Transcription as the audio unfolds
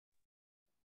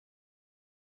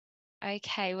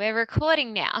Okay, we're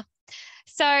recording now.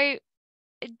 So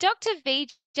Dr.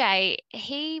 Vijay,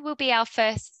 he will be our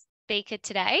first speaker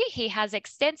today. He has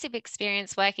extensive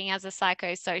experience working as a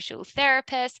psychosocial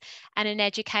therapist and an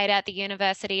educator at the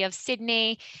University of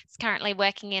Sydney. He's currently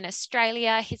working in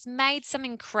Australia. He's made some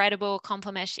incredible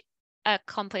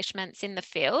accomplishments in the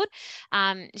field,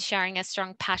 showing a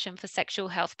strong passion for sexual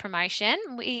health promotion.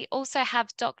 We also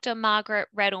have Dr. Margaret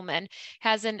Redelman, who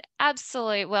has an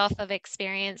absolute wealth of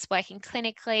experience working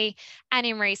clinically and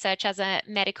in research as a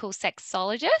medical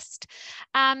sexologist.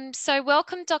 So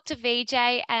welcome, Dr.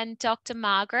 Vijay and Dr.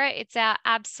 Margaret. It's our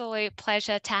absolute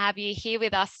pleasure to have you here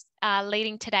with us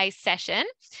leading today's session.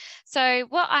 So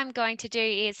what I'm going to do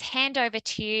is hand over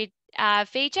to you,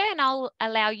 Vijay, and I'll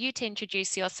allow you to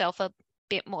introduce yourself a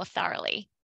bit more thoroughly.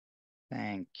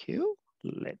 Thank you.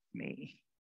 Let me.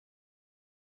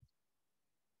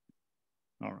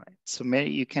 All right. So Mary,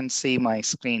 you can see my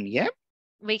screen, yeah?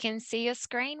 We can see your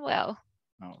screen well.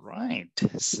 All right.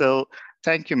 So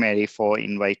thank you, Mary, for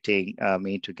inviting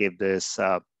me to give this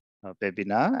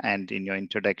webinar. And in your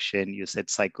introduction, you said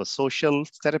psychosocial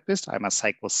therapist. I'm a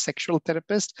psychosexual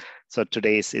therapist. So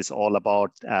today's is all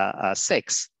about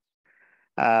sex.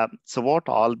 So what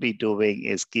I'll be doing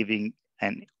is giving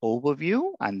an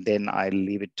overview, and then I'll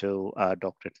leave it to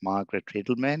Dr. Margaret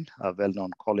Redelman, a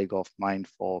well-known colleague of mine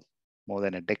for more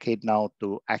than a decade now,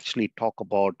 to actually talk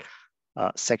about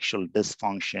sexual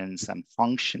dysfunctions and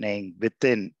functioning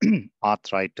within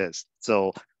arthritis.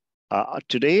 So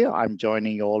today I'm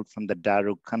joining you all from the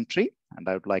Daru country, and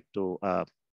I would like to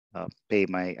pay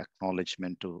my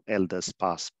acknowledgement to elders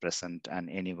past, present, and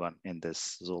anyone in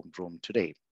this Zoom room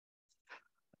today.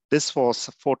 This was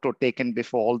a photo taken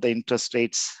before all the interest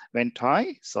rates went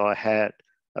high. So I had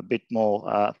a bit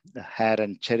more hair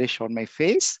and cherish on my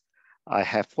face. I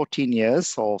have 14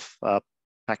 years of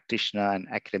practitioner and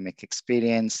academic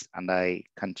experience, and I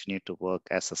continue to work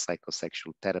as a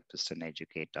psychosexual therapist and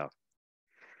educator.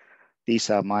 These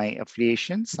are my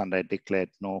affiliations, and I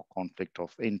declared no conflict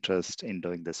of interest in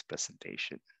doing this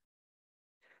presentation.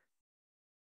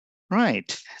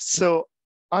 Right, so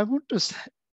I want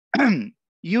to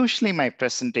usually my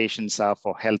presentations are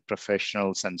for health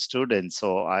professionals and students,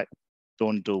 so I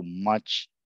don't do much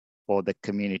for the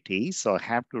community. So I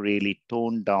have to really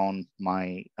tone down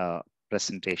my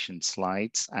presentation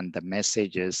slides and the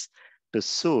messages to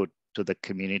suit to the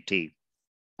community.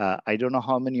 I don't know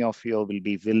how many of you will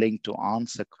be willing to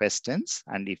answer questions,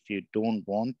 and if you don't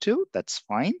want to, that's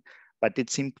fine. But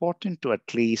it's important to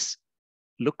at least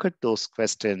look at those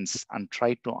questions and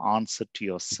try to answer to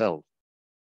yourself.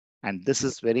 And this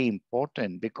is very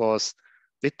important because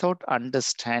without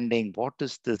understanding what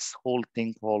is this whole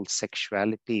thing called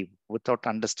sexuality, without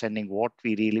understanding what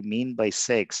we really mean by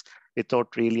sex,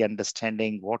 without really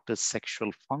understanding what is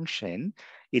sexual function,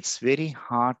 it's very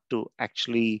hard to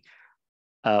actually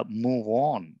move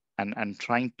on and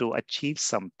trying to achieve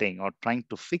something or trying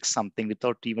to fix something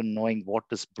without even knowing what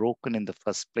is broken in the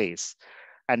first place.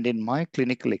 And in my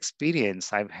clinical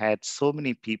experience, I've had so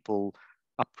many people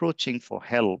approaching for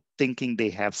help, thinking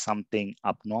they have something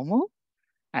abnormal.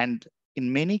 And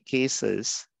in many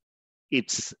cases,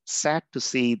 it's sad to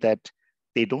see that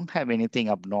they don't have anything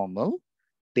abnormal.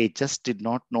 They just did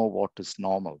not know what is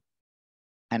normal.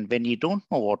 And when you don't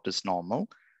know what is normal,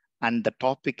 and the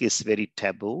topic is very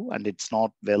taboo and it's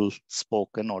not well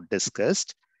spoken or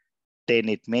discussed, then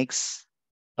it makes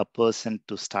a person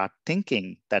to start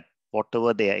thinking that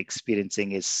whatever they are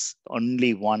experiencing is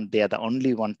only one, they are the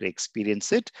only one to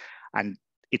experience it, and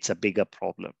it's a bigger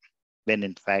problem, when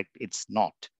in fact it's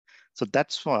not. So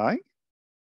that's why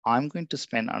I'm going to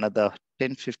spend another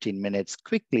 10-15 minutes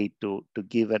quickly to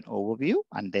give an overview,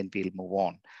 and then we'll move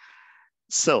on.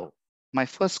 So my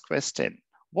first question,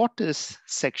 what is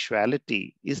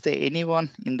sexuality? Is there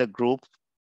anyone in the group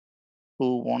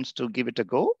who wants to give it a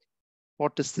go?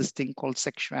 What is this thing called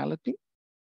sexuality?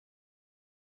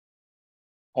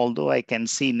 Although I can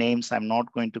see names, I'm not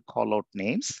going to call out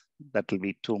names. That will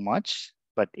be too much.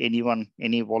 But anyone,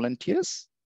 any volunteers?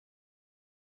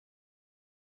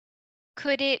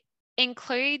 Could it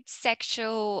include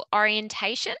sexual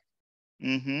orientation?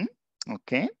 Mm-hmm.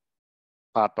 Okay,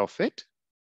 part of it.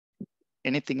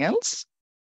 Anything else?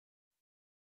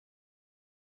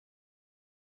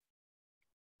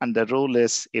 And the rule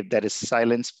is if there is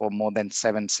silence for more than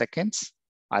 7 seconds,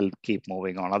 I'll keep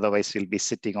moving on. Otherwise, we'll be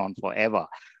sitting on forever.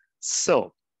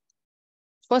 So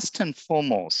first and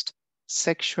foremost,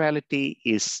 sexuality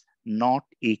is not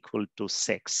equal to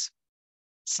sex.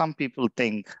 Some people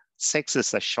think sex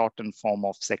is a shortened form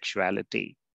of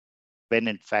sexuality, when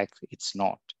in fact it's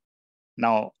not.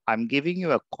 Now, I'm giving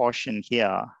you a caution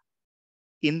here.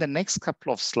 in the next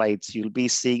couple of slides, you'll be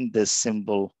seeing this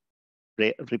symbol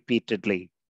repeatedly.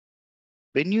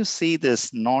 When you see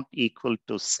this not equal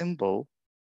to symbol,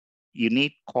 you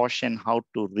need caution how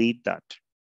to read that.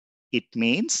 It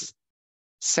means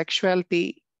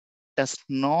sexuality does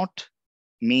not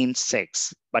mean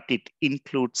sex, but it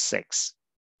includes sex.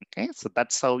 Okay, so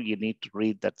that's how you need to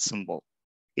read that symbol.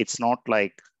 It's not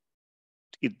like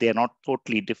they're not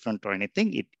totally different or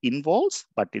anything. It involves,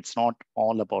 but it's not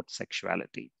all about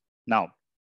sexuality. Now,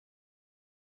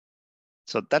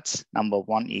 so that's number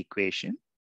one equation,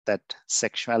 that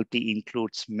sexuality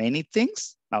includes many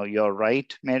things. Now you're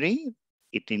right, Mary,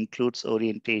 it includes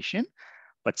orientation,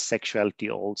 but sexuality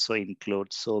also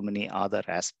includes so many other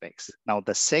aspects. Now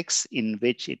the sex in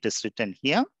which it is written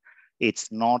here,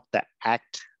 it's not the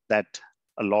act that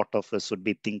a lot of us would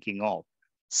be thinking of.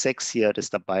 Sex here is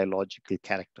the biological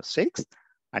characteristics,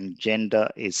 and gender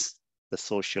is the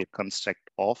social construct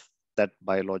of that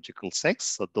biological sex.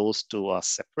 So those two are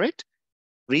separate.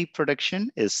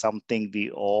 Reproduction is something we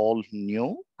all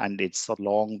knew, and it's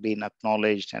long been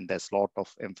acknowledged, and there's a lot of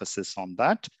emphasis on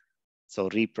that. So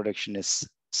reproduction is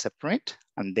separate,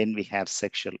 and then we have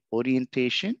sexual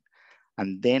orientation,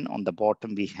 and then on the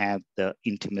bottom we have the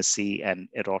intimacy and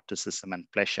eroticism and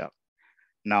pleasure.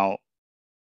 Now,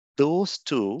 those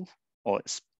two, or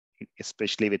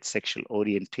especially with sexual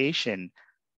orientation,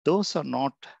 those are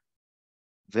not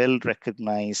well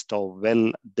recognized or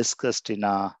well discussed in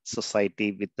our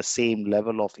society with the same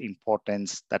level of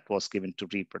importance that was given to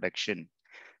reproduction.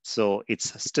 So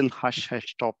it's still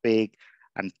hush-hush topic,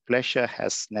 and pleasure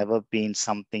has never been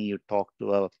something you talk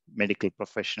to a medical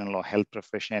professional or health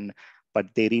profession, but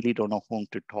they really don't know whom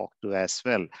to talk to as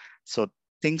well. So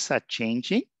things are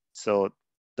changing. So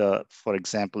for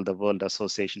example, the World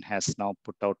Association has now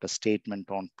put out a statement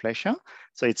on pleasure.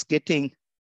 So it's getting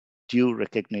due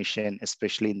recognition,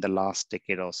 especially in the last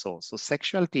decade or so. So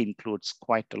sexuality includes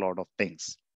quite a lot of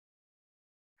things.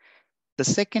 The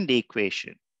second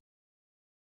equation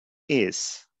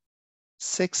is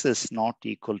sex is not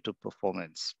equal to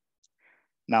performance.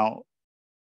 Now,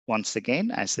 once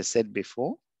again, as I said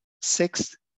before,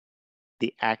 sex,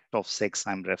 the act of sex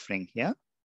I'm referring here,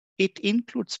 it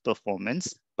includes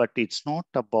performance, but it's not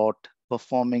about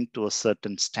performing to a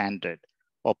certain standard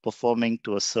or performing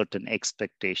to a certain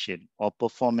expectation or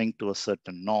performing to a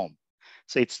certain norm.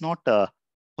 So it's not a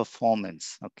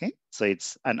performance, okay? So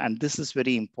it's, and this is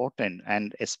very important,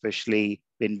 and especially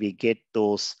when we get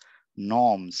those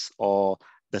norms or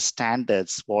the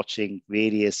standards watching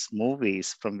various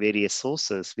movies from various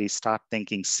sources, we start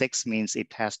thinking sex means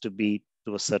it has to be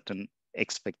to a certain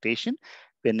expectation,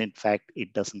 when in fact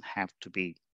it doesn't have to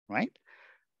be, right?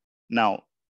 Now,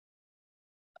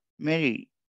 Mary,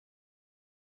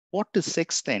 what is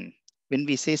sex then? When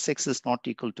we say sex is not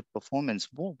equal to performance,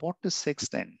 what is sex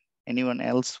then? Anyone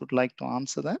else would like to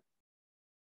answer that?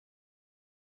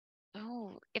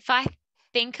 Oh, if I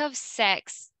think of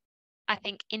sex, I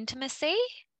think intimacy.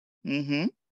 Mm-hmm.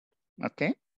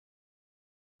 Okay.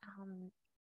 Um,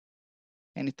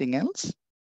 Anything else?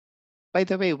 By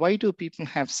the way, why do people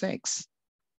have sex?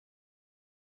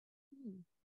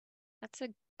 that's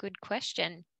a good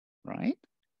question. Right?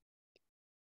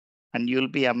 And you'll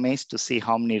be amazed to see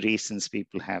how many reasons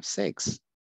people have sex.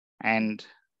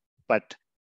 But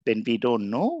when we don't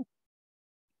know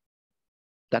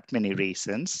that many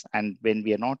reasons, and when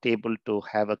we are not able to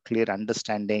have a clear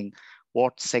understanding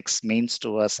what sex means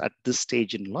to us at this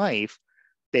stage in life,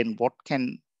 then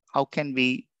how can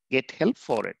we get help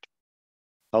for it?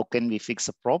 How can we fix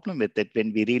a problem with it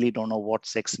when we really don't know what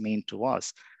sex means to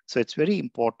us? So it's very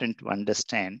important to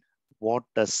understand, what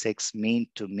does sex mean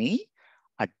to me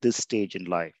at this stage in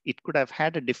life? It could have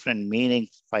had a different meaning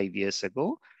 5 years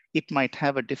ago. It might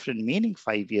have a different meaning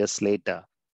 5 years later.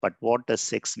 But what does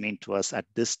sex mean to us at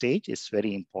this stage is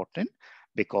very important,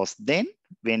 because then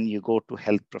when you go to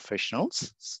health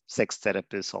professionals, sex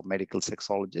therapists or medical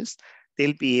sexologists,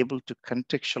 they'll be able to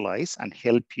contextualize and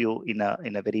help you in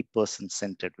a very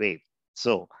person-centered way.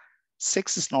 So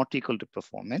sex is not equal to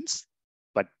performance,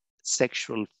 but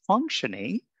sexual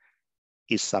functioning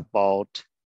is about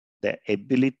the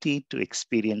ability to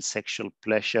experience sexual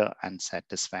pleasure and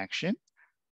satisfaction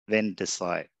when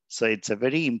desired. So it's a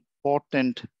very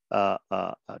important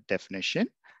definition.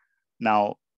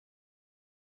 Now,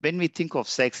 when we think of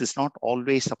sex, it's not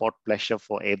always about pleasure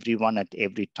for everyone at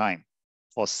every time.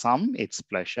 For some, it's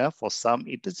pleasure. For some,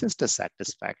 it is just a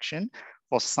satisfaction.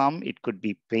 For some, it could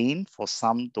be pain. For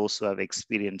some, those who have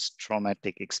experienced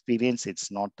traumatic experience, it's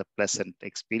not a pleasant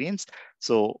experience.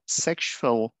 So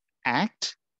sexual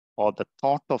act or the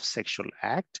thought of sexual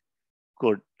act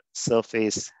could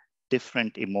surface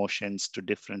different emotions to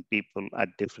different people at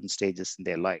different stages in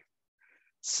their life.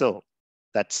 So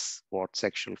that's what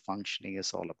sexual functioning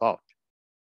is all about.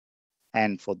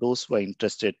 And for those who are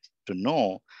interested to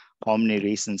know how many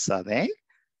reasons are there,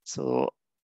 so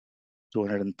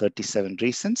 237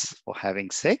 reasons for having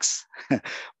sex,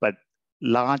 but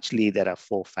largely there are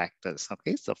 4 factors,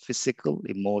 okay? So physical,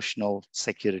 emotional,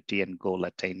 security, and goal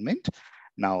attainment.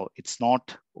 Now, it's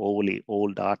not overly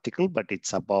old article, but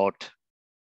it's about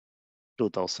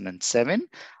 2007.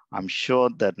 I'm sure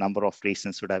the number of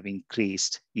reasons would have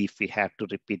increased if we had to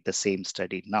repeat the same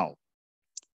study now.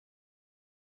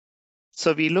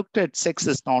 So we looked at sex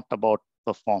is not about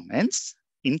performance,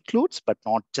 includes, but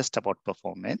not just about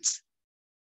performance.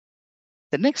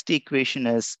 The next equation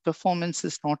is performance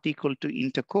is not equal to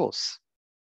intercourse,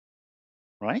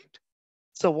 right?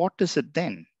 So what is it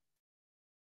then?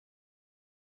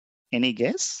 Any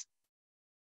guess?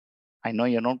 I know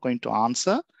you're not going to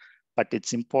answer, but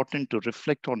it's important to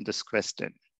reflect on this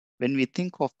question. When we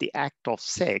think of the act of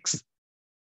sex,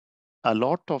 a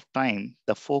lot of time,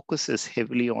 the focus is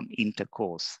heavily on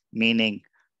intercourse, meaning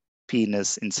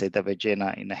penis inside the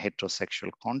vagina in a heterosexual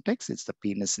context. It's the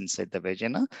penis inside the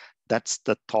vagina. That's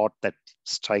the thought that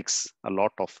strikes a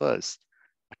lot of us.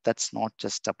 But that's not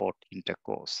just about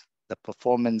intercourse. The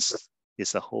performance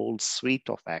is a whole suite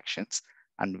of actions,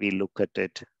 and we look at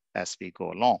it as we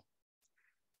go along.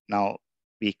 Now,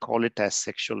 we call it as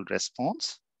sexual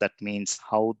response. That means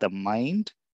how the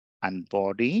mind and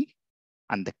body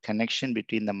and the connection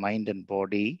between the mind and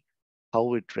body,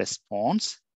 how it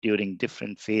responds during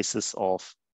different phases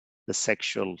of the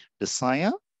sexual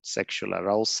desire, sexual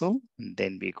arousal, and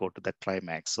then we go to the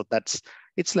climax. So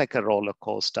it's like a roller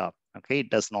coaster, okay? It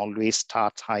doesn't always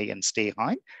start high and stay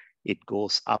high. It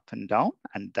goes up and down,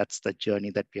 and that's the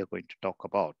journey that we are going to talk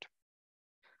about.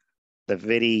 The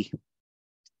very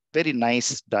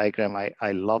nice diagram.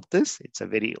 I love this. It's a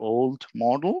very old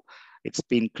model. It's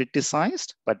been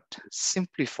criticized, but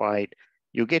simplified.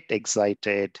 You get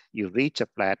excited, you reach a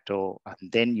plateau,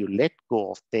 and then you let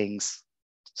go of things,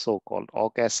 so-called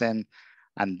orgasm,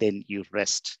 and then you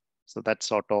rest. So that's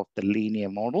sort of the linear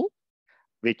model,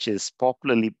 which is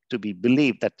popularly to be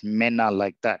believed that men are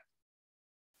like that.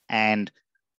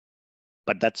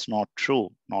 But that's not true.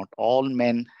 Not all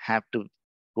men have to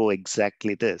go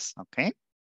exactly this, okay?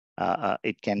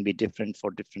 It can be different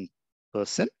for different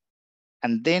person.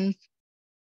 And then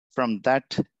from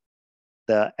that,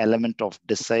 the element of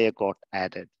desire got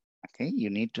added. Okay, you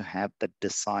need to have the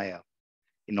desire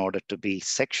in order to be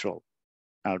sexual.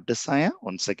 Now, desire,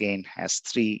 once again, has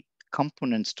 3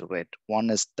 components to it. One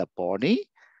is the body,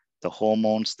 the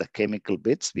hormones, the chemical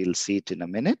bits. We'll see it in a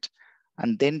minute.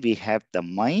 And then we have the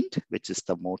mind, which is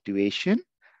the motivation.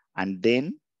 And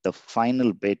then the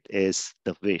final bit is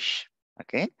the wish.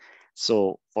 Okay.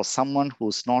 So for someone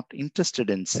who's not interested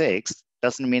in sex,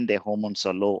 doesn't mean their hormones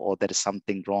are low or there is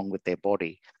something wrong with their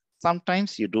body.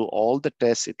 Sometimes you do all the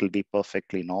tests, it will be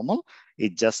perfectly normal.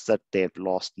 It's just that they've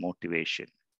lost motivation.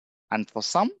 And for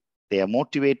some, they are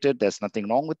motivated. There's nothing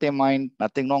wrong with their mind,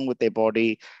 nothing wrong with their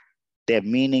body. Their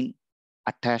meaning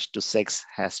attached to sex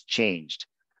has changed.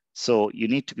 So you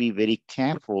need to be very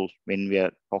careful when we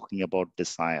are talking about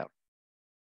desire.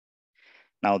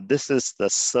 Now, this is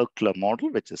the circular model,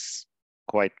 which is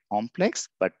quite complex,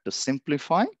 but to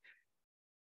simplify,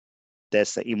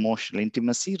 there's the emotional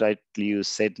intimacy, right? You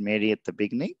said, Mary, at the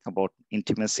beginning about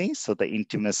intimacy. So the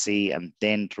intimacy and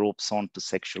then ropes on to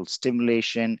sexual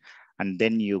stimulation, and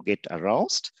then you get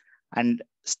aroused. And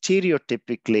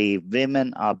stereotypically,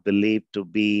 women are believed to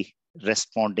be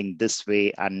responding this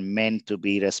way and men to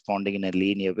be responding in a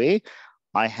linear way.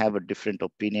 I have a different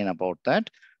opinion about that.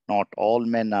 Not all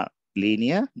men are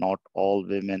linear, not all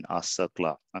women are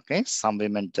circular. Okay, some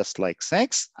women just like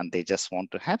sex and they just want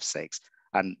to have sex.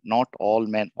 And not all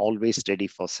men always ready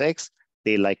for sex.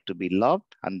 They like to be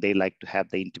loved and they like to have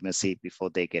the intimacy before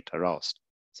they get aroused.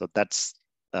 So that's,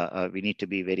 we need to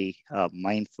be very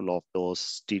mindful of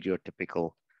those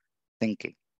stereotypical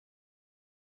thinking.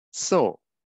 So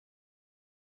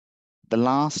the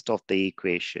last of the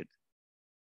equation,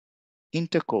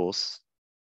 intercourse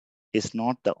is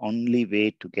not the only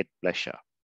way to get pleasure.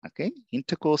 Okay,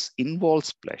 intercourse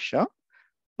involves pleasure,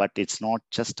 but it's not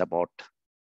just about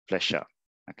pleasure.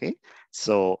 Okay,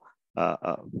 so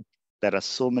there are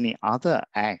so many other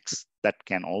acts that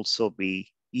can also be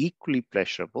equally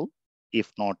pleasurable,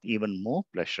 if not even more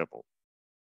pleasurable.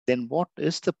 Then what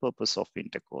is the purpose of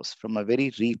intercourse? From a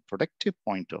very reproductive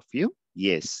point of view,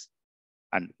 yes.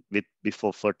 And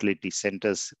before fertility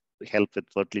centers help with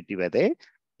fertility were there,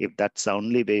 if that's the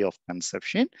only way of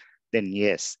conception, then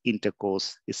yes,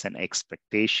 intercourse is an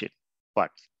expectation.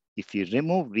 But If you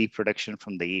remove reproduction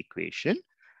from the equation,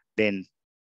 then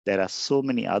there are so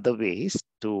many other ways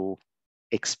to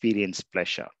experience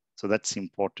pleasure. So that's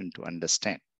important to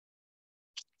understand.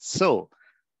 So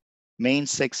main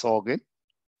sex organ.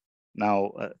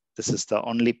 Now, this is the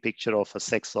only picture of a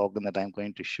sex organ that I'm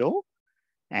going to show.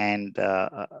 And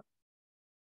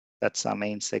that's our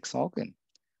main sex organ.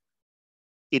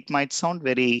 It might sound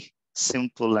very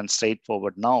simple and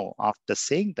straightforward now after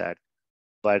saying that,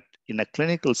 but in a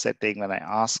clinical setting, when I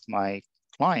ask my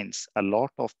clients, a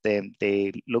lot of them,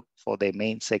 they look for their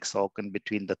main sex organ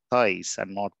between the thighs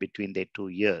and not between their 2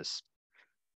 ears.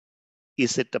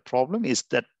 Is it a problem? Is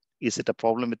it a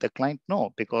problem with the client?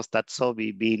 No, because that's how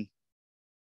we've been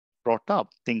brought up,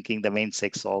 thinking the main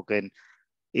sex organ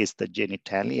is the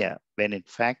genitalia, when in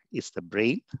fact it's the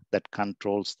brain that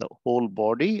controls the whole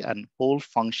body and whole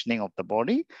functioning of the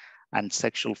body, and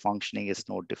sexual functioning is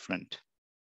no different.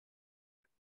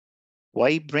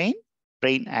 Why brain?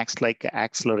 Brain acts like an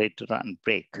accelerator and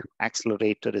brake.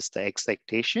 Accelerator is the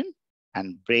excitation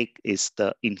and brake is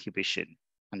the inhibition.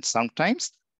 And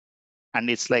sometimes, and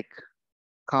it's like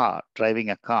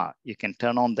driving a car, you can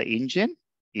turn on the engine.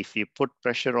 If you put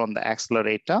pressure on the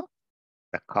accelerator,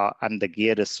 the car and the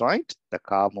gear is right, the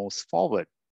car moves forward.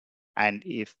 And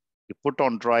if you put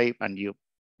on drive and you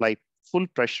apply full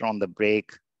pressure on the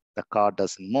brake, the car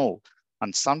doesn't move.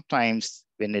 And sometimes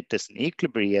when it is in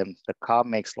equilibrium, the car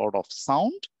makes a lot of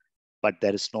sound, but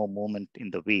there is no movement in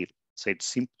the wheel. So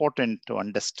it's important to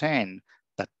understand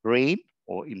that brain,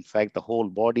 or in fact, the whole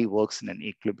body works in an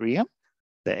equilibrium,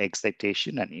 the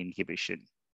excitation and inhibition.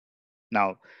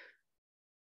 Now,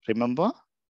 remember,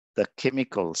 the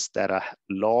chemicals, there are a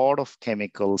lot of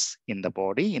chemicals in the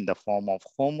body in the form of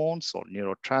hormones or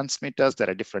neurotransmitters. There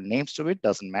are different names to it,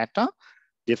 doesn't matter.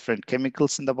 Different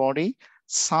chemicals in the body.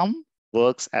 Some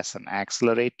works as an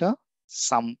accelerator,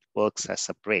 some works as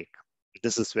a brake.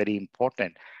 This is very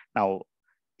important. Now,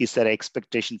 is there an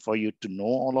expectation for you to know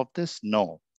all of this?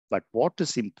 No. But what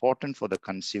is important for the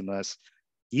consumers,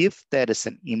 if there is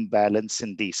an imbalance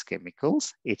in these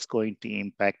chemicals, it's going to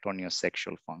impact on your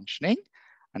sexual functioning.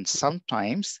 And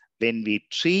sometimes when we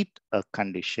treat a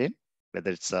condition,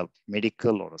 whether it's a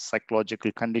medical or a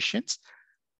psychological conditions,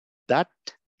 that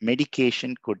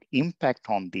medication could impact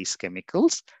on these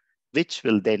chemicals, which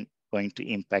will then going to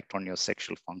impact on your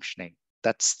sexual functioning.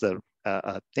 That's the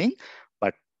thing.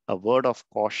 But a word of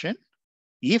caution,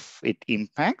 if it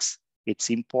impacts, it's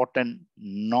important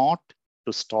not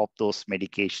to stop those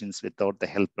medications without the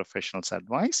health professional's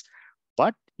advice.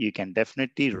 But you can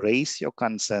definitely raise your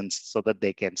concerns so that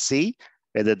they can see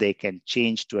whether they can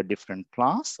change to a different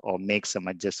class or make some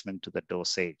adjustment to the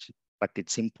dosage. But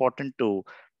it's important to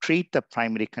treat the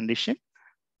primary condition,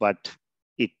 but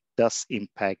it does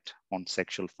impact on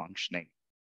sexual functioning.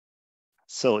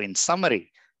 So in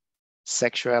summary,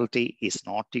 sexuality is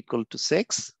not equal to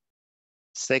sex.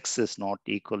 Sex is not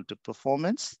equal to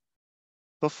performance.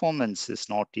 Performance is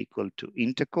not equal to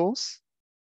intercourse.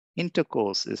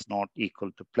 Intercourse is not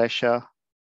equal to pleasure.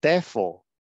 Therefore,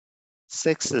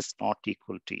 sex is not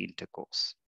equal to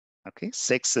intercourse. Okay,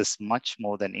 sex is much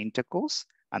more than intercourse,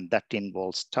 and that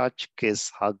involves touch, kiss,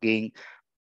 hugging,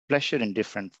 pleasure in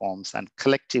different forms, and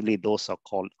collectively those are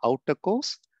called outer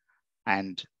course.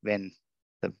 And when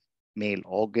the male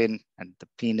organ and the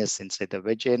penis inside the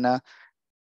vagina,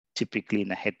 typically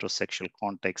in a heterosexual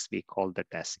context, we call that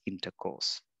as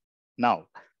intercourse. Now,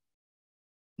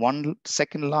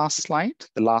 last slide.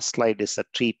 The last slide is a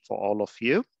treat for all of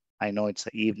you. I know it's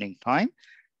an evening time.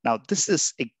 Now, this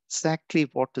is exactly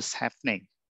what is happening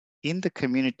in the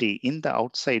community, in the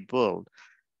outside world.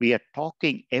 We are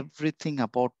talking everything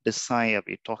about desire.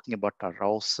 We're talking about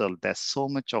arousal. There's so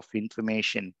much of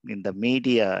information in the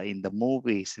media, in the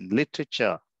movies, in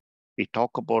literature. We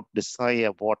talk about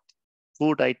desire, what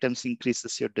food items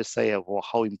increases your desire, or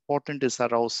how important is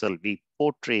arousal. We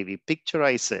portray, we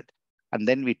picturize it. And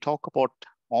then we talk about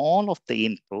all of the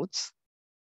inputs.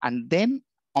 And then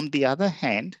on the other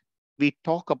hand, we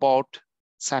talk about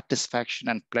satisfaction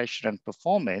and pleasure and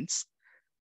performance,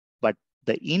 but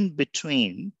the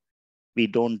in-between, we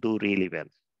don't do really well.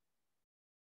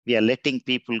 We are letting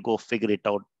people go figure it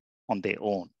out on their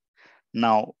own.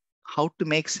 Now, how to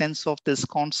make sense of this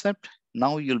concept?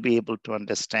 Now you'll be able to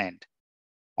understand.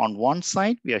 On one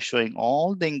side, we are showing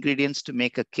all the ingredients to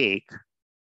make a cake,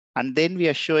 and then we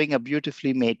are showing a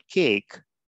beautifully made cake,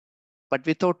 but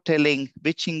without telling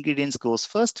which ingredients goes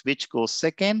first, which goes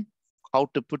second, how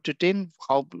to put it in,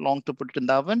 how long to put it in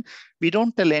the oven. We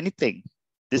don't tell anything.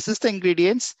 This is the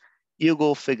ingredients, you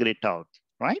go figure it out,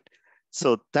 right?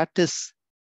 So that is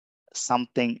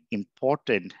something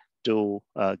important to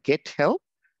get help.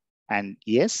 And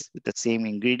yes, with the same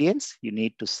ingredients, you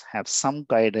need to have some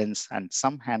guidance and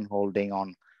some hand-holding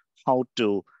on how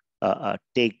to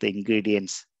take the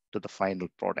ingredients to the final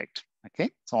product. Okay,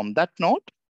 so on that note,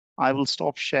 I will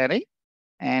stop sharing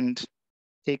and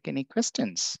take any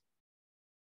questions.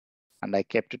 And I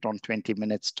kept it on 20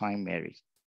 minutes time, Mary.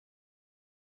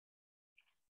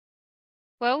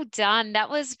 Well done. That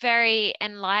was very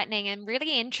enlightening and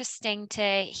really interesting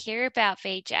to hear about,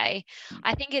 VJ. I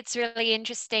think it's really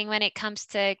interesting when it comes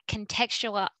to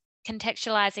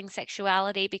contextualizing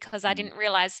sexuality, because I didn't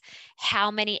realize how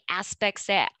many aspects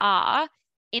there are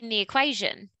in the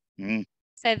equation.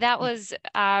 So that was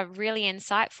really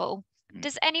insightful.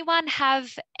 Does anyone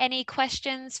have any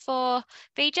questions for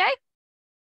VJ?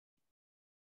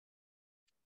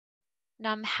 And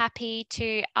I'm happy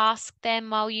to ask them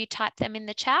while you type them in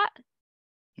the chat.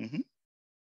 And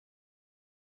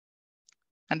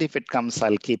if it comes,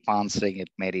 I'll keep answering it,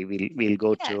 Mary. We'll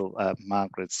go to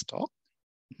Margaret's talk.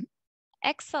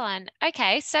 Excellent.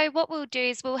 Okay, so what we'll do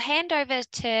is we'll hand over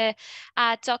to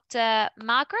Dr.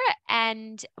 Margaret,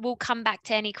 and we'll come back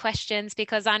to any questions,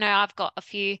 because I know I've got a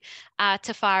few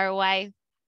to fire away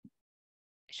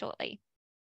shortly.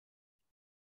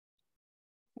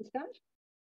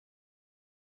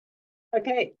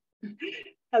 Okay.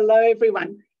 Hello,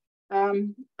 everyone.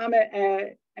 I'm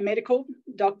a medical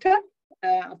doctor.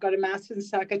 I've got a master's in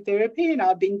psychotherapy, and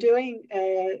I've been doing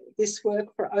this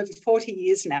work for over 40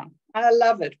 years now. I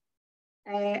love it.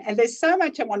 And there's so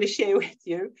much I want to share with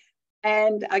you.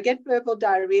 And I get verbal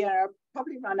diarrhea. I'll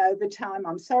probably run over time.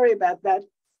 I'm sorry about that.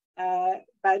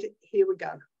 But here we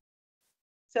go.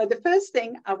 So the first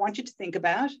thing I want you to think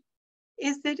about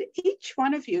is that each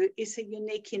one of you is a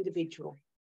unique individual.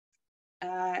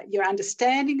 Your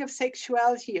understanding of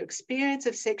sexuality, your experience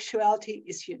of sexuality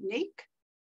is unique.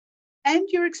 And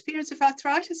your experience of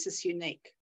arthritis is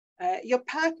unique. Your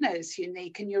partner is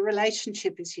unique, and your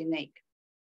relationship is unique.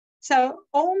 So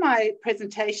all my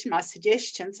presentation, my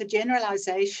suggestions are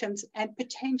generalizations and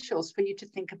potentials for you to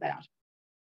think about.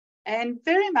 And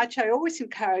very much, I always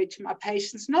encourage my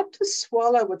patients not to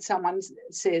swallow what someone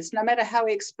says, no matter how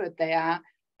expert they are,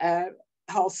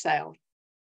 wholesale.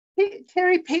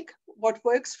 Cherry pick what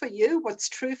works for you, what's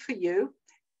true for you,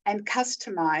 and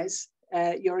customize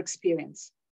your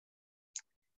experience.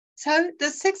 So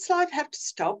does sex life have to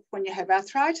stop when you have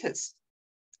arthritis?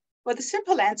 Well, the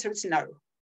simple answer is no.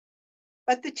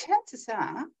 But the chances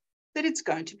are that it's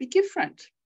going to be different.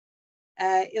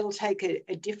 It'll take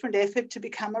a different effort to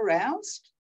become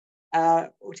aroused or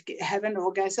to have an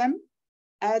orgasm.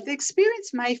 The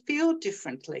experience may feel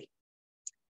differently.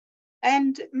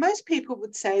 And most people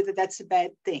would say that that's a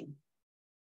bad thing.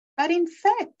 But in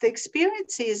fact, the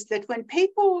experience is that when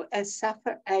people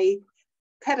suffer a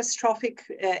catastrophic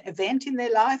event in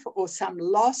their life, or some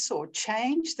loss or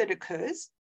change that occurs,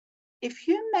 if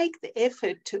you make the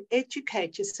effort to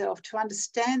educate yourself, to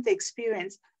understand the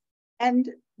experience, and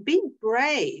be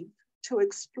brave to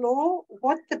explore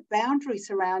what the boundaries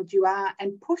around you are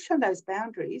and push on those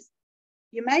boundaries,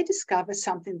 you may discover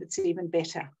something that's even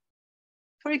better.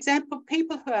 For example,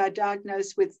 people who are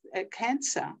diagnosed with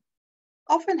cancer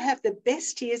often have the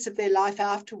best years of their life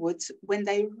afterwards, when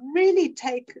they really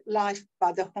take life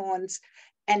by the horns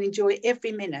and enjoy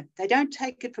every minute. They don't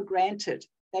take it for granted.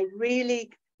 They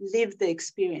really live the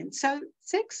experience. So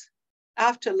sex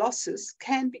after losses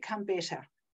can become better,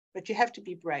 but you have to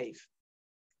be brave.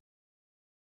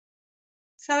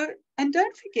 So, and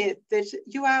don't forget that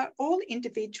you are all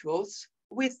individuals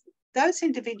with those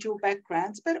individual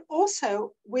backgrounds, but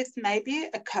also with maybe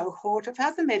a cohort of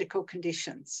other medical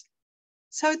conditions.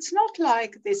 So it's not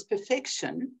like there's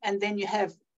perfection and then you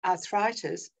have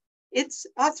arthritis. It's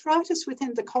arthritis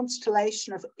within the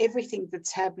constellation of everything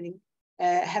that's happening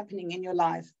in your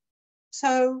life.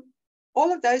 So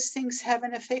all of those things have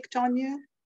an effect on you,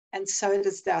 and so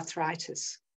does the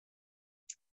arthritis.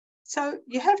 So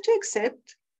you have to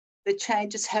accept that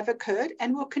changes have occurred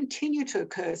and will continue to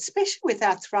occur, especially with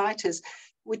arthritis,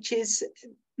 which is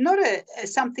not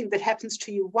something that happens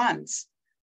to you once,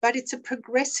 but it's a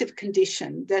progressive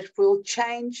condition that will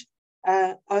change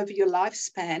over your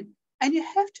lifespan. And you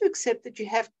have to accept that you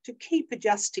have to keep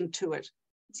adjusting to it.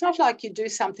 It's not like you do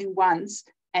something once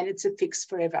and it's a fix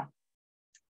forever.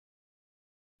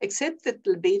 Accept that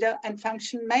libido and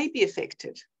function may be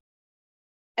affected.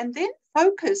 And then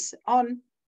focus on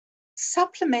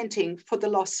supplementing for the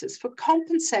losses, for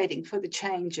compensating for the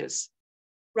changes,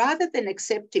 rather than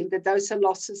accepting that those are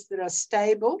losses that are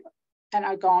stable and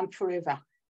are gone forever.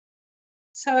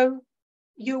 So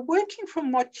you're working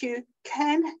from what you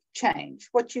can change,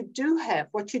 what you do have,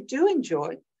 what you do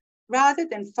enjoy, rather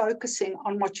than focusing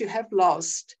on what you have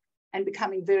lost and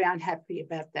becoming very unhappy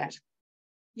about that.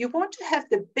 You want to have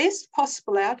the best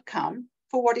possible outcome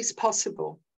for what is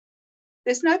possible.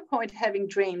 There's no point having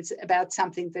dreams about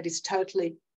something that is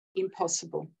totally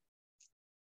impossible.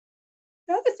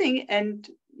 The other thing, and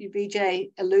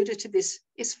Vijay alluded to this,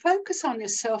 is focus on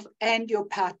yourself and your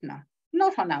partner,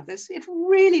 not on others. It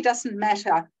really doesn't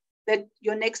matter that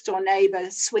your next door neighbor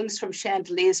swings from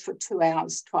chandeliers for 2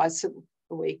 hours twice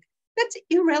a week. That's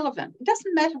irrelevant. It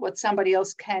doesn't matter what somebody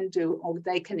else can do or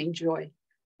they can enjoy.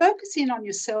 Focus in on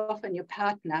yourself and your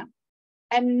partner,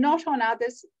 and not on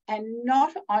others, and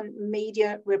not on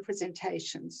media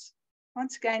representations.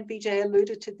 Once again, Vijay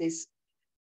alluded to this.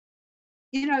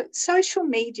 You know, social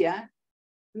media,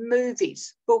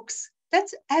 movies, books,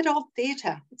 that's adult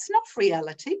theatre. It's not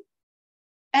reality.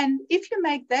 And if you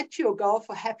make that your goal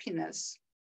for happiness,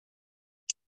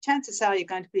 chances are you're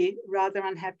going to be rather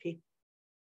unhappy.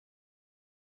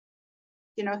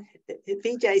 You know,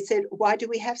 Vijay said, why do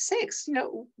we have sex? You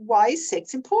know, why is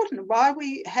sex important? Why are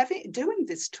we doing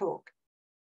this talk?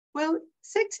 Well,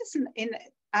 sex is, in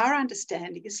our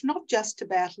understanding, is not just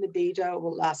about libido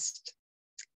or lust.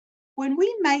 When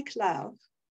we make love,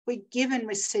 we give and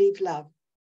receive love.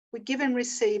 We give and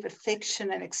receive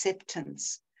affection and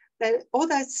acceptance. All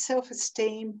those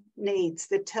self-esteem needs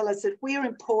that tell us that we're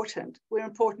important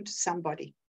to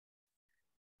somebody.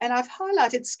 And I've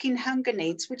highlighted skin hunger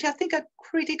needs, which I think are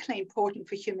critically important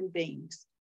for human beings.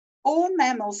 All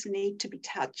mammals need to be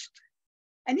touched.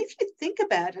 And if you think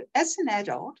about it, as an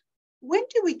adult, when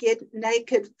do we get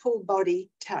naked, full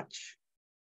body touch?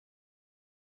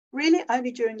 Really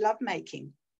only during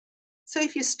lovemaking. So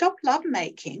if you stop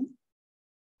lovemaking,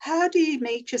 how do you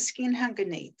meet your skin hunger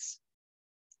needs?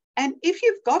 And if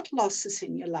you've got losses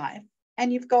in your life,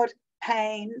 and you've got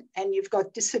pain, and you've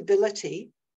got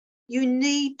disability, you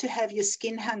need to have your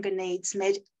skin hunger needs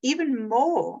met even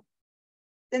more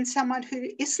than someone who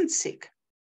isn't sick.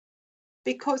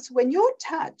 Because when you're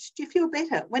touched, you feel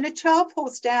better. When a child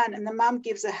falls down and the mum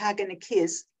gives a hug and a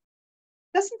kiss,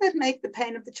 doesn't that make the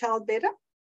pain of the child better?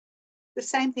 The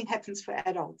same thing happens for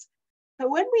adults. So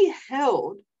when we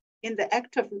held in the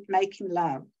act of making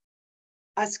love,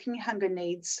 our skin hunger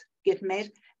needs get met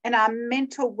and our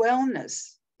mental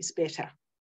wellness is better.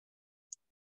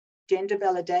 Gender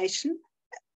validation.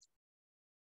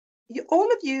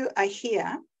 All of you are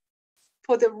here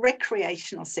for the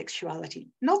recreational sexuality,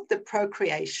 not the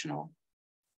procreational.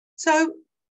 So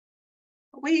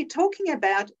we're talking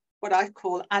about what I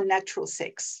call unnatural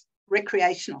sex,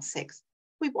 recreational sex.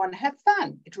 We want to have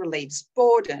fun. It relieves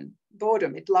boredom.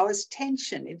 It lowers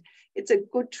tension. It's a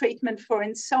good treatment for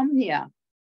insomnia.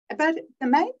 But the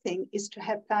main thing is to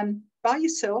have fun by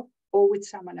yourself or with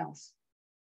someone else.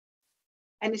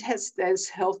 And it has those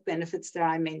health benefits that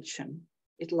I mentioned.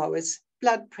 It lowers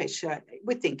blood pressure.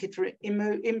 We think it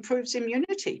improves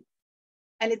immunity.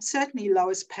 And it certainly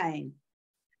lowers pain.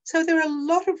 So there are a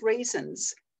lot of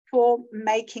reasons for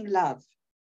making love.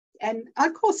 And I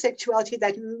call sexuality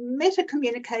that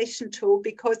meta-communication tool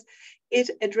because it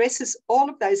addresses all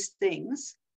of those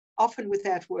things, often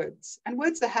without words. And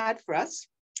words are hard for us,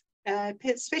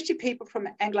 especially people from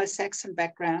an Anglo-Saxon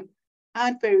background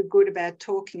aren't very good about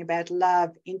talking about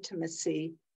love,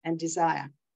 intimacy, and desire.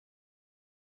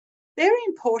 Very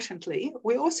importantly,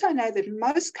 we also know that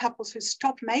most couples who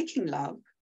stop making love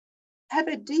have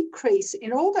a decrease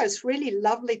in all those really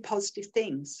lovely positive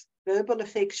things: verbal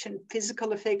affection,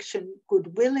 physical affection,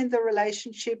 goodwill in the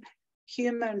relationship,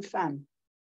 humor and fun.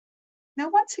 Now,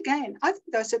 once again, I think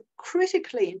those are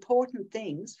critically important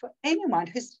things for anyone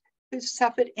who's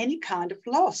suffered any kind of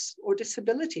loss or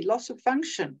disability, loss of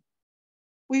function.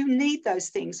 We need those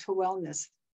things for wellness.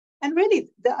 And really,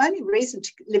 the only reason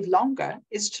to live longer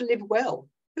is to live well.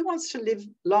 Who wants to live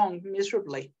long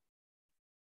miserably?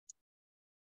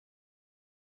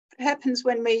 What happens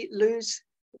when we lose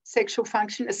sexual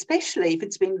function, especially if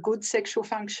it's been good sexual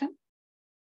function?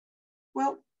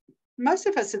 Well, most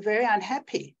of us are very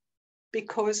unhappy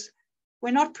because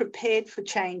we're not prepared for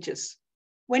changes.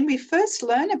 When we first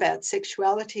learn about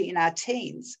sexuality in our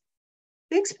teens,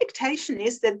 the expectation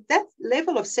is that that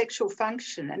level of sexual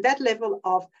function and that level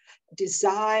of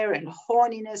desire and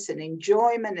horniness and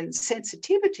enjoyment and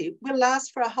sensitivity will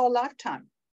last for a whole lifetime.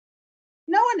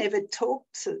 No one ever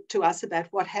talks to us about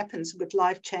what happens with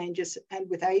life changes and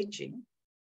with aging.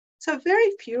 So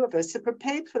very few of us are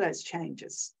prepared for those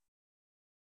changes.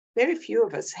 Very few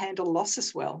of us handle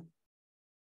losses well.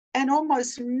 And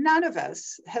almost none of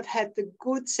us have had the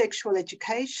good sexual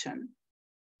education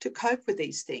to cope with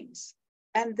these things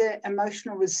and the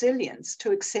emotional resilience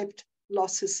to accept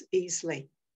losses easily.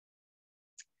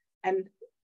 And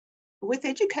with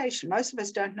education, most of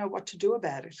us don't know what to do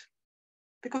about it.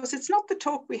 because it's not the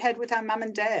talk we had with our mum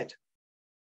and dad.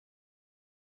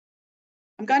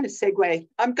 I'm going to segue.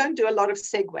 I'm going to do a lot of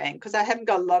segueing because I haven't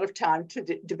got a lot of time to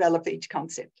develop each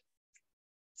concept.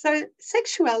 So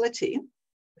sexuality,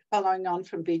 following on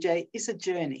from Vijay, is a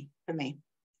journey for me.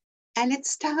 And it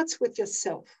starts with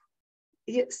yourself,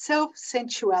 your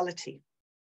self-sensuality.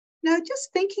 Now,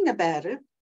 just thinking about it,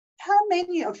 how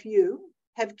many of you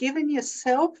have given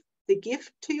yourself the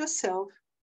gift to yourself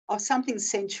of something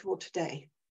sensual today?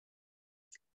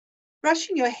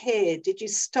 Brushing your hair, did you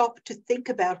stop to think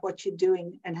about what you're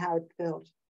doing and how it felt?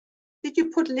 Did you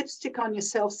put lipstick on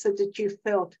yourself so that you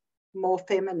felt more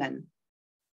feminine?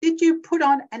 Did you put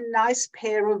on a nice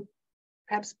pair of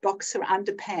perhaps boxer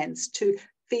underpants to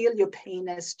feel your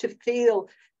penis, to feel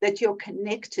that you're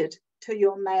connected to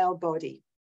your male body?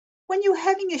 When you're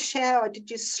having a shower, did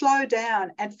you slow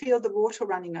down and feel the water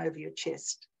running over your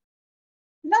chest?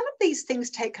 None of these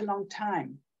things take a long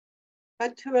time.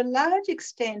 But to a large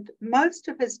extent, most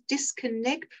of us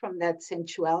disconnect from that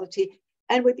sensuality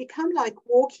and we become like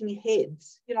walking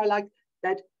heads, you know, like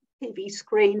that TV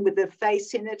screen with the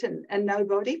face in it and no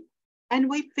body. And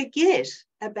we forget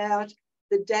about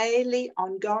the daily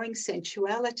ongoing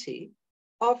sensuality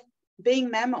of being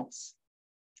mammals.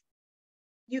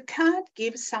 You can't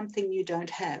give something you don't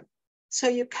have. So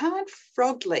you can't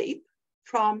frog leap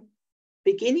from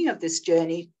beginning of this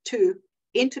journey to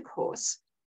intercourse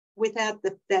without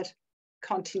that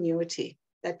continuity,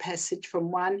 that passage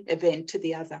from one event to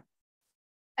the other.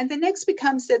 And the next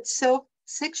becomes that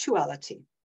self-sexuality.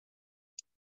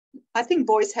 I think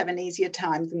boys have an easier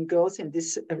time than girls in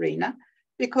this arena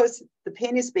because the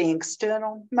penis being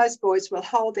external, most boys will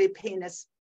hold their penis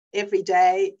every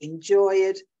day, enjoy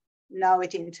it, know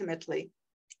it intimately.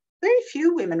 Very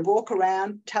few women walk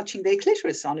around touching their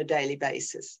clitoris on a daily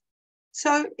basis.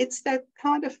 So it's that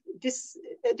kind of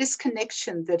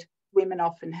disconnection that women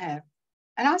often have.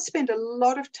 And I spend a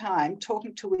lot of time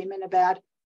talking to women about,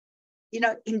 you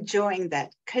know, enjoying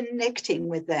that, connecting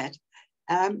with that.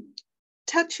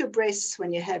 Touch your breasts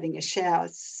when you're having a shower.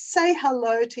 Say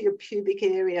hello to your pubic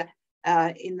area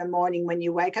in the morning when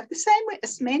you wake up, the same way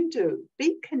as men do.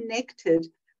 Be connected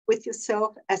with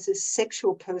yourself as a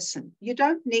sexual person. You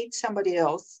don't need somebody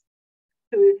else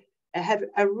to have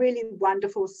a really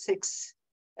wonderful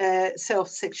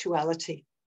self-sexuality.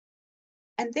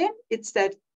 And then it's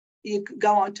that you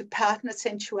go on to partner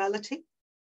sensuality.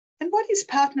 And what is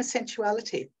partner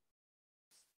sensuality?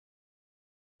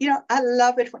 You know, I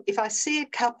love it if I see a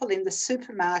couple in the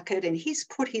supermarket and he's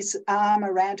put his arm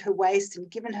around her waist and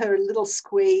given her a little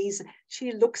squeeze.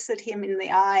 She looks at him in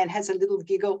the eye and has a little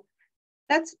giggle.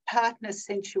 That's partner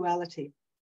sensuality.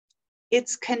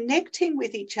 It's connecting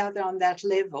with each other on that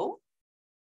level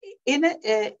at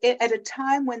a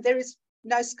time when there is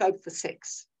no scope for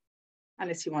sex,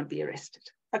 unless you want to be arrested.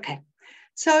 Okay,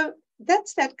 so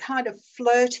that's that kind of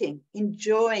flirting,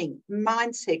 enjoying,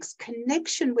 mind sex,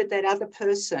 connection with that other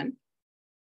person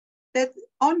that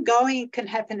ongoing can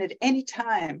happen at any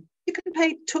time. You can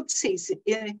pay tootsies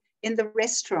in the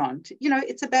restaurant. You know,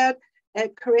 it's about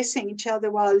caressing each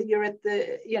other while you're at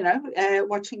the,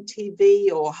 watching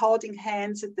TV or holding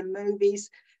hands at the movies.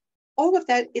 All of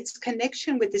that, it's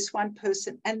connection with this one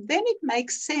person. And then it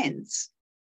makes sense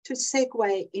to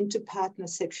segue into partner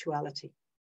sexuality.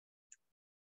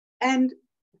 And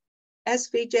as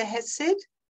Vijay has said,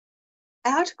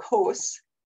 outcourse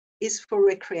is for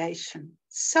recreation.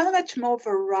 So much more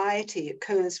variety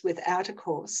occurs with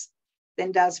outcourse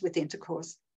than does with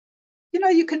intercourse. You know,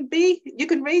 you can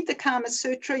read the Kama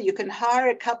Sutra, you can hire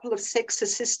a couple of sex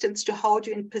assistants to hold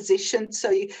you in position so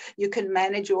you can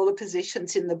manage all the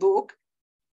positions in the book.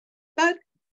 But,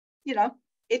 you know,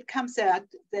 it comes out,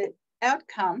 the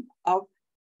outcome of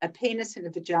a penis and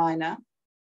a vagina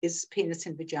is penis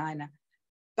and vagina.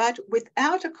 But with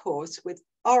intercourse, with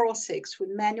oral sex, with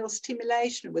manual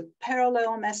stimulation, with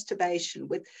parallel masturbation,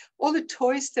 with all the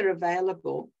toys that are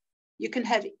available, you can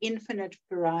have infinite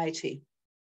variety.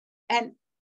 And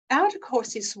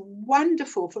intercourse is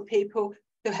wonderful for people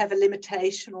who have a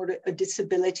limitation or a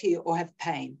disability or have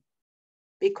pain,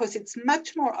 because it's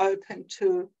much more open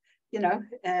to,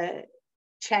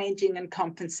 changing and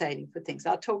compensating for things.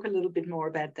 I'll talk a little bit more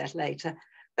about that later.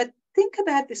 But think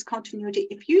about this continuity.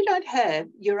 If you don't have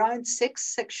your own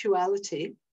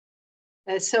self-sexuality,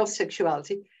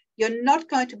 you're not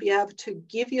going to be able to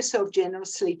give yourself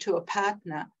generously to a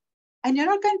partner, and you're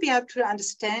not going to be able to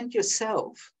understand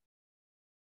yourself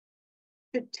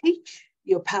to teach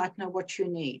your partner what you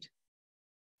need.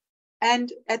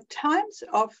 And at times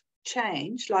of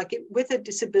change, like with a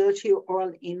disability or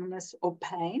an illness or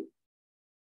pain,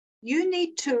 you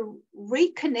need to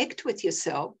reconnect with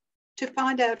yourself to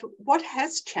find out what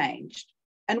has changed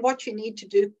and what you need to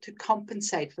do to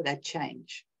compensate for that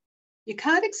change. You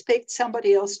can't expect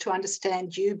somebody else to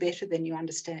understand you better than you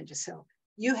understand yourself.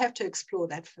 You have to explore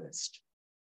that first.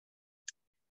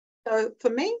 So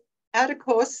for me, outer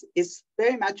course is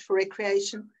very much for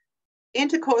recreation.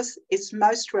 Intercourse is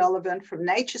most relevant from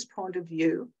nature's point of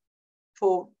view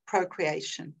for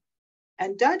procreation.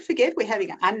 And don't forget, we're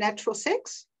having unnatural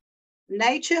sex.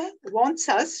 Nature wants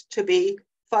us to be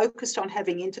focused on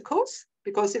having intercourse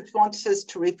because it wants us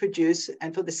to reproduce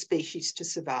and for the species to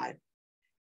survive.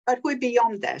 But we're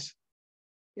beyond that,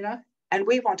 you know, and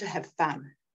we want to have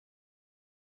fun.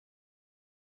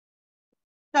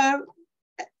 So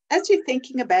as you're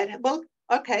thinking about it, well,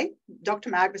 okay, Dr.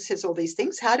 Margaret says all these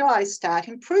things. How do I start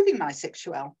improving my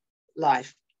sexual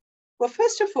life? Well,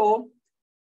 first of all,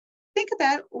 think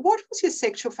about what was your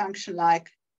sexual function like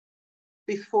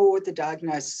before the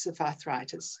diagnosis of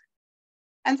arthritis?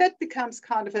 And that becomes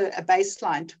kind of a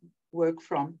baseline to work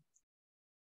from.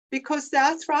 Because the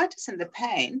arthritis and the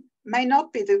pain may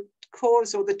not be the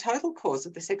cause or the total cause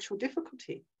of the sexual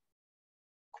difficulty.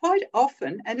 Quite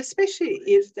often, and especially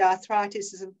if the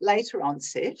arthritis is of later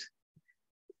onset,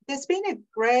 there's been a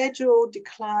gradual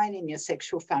decline in your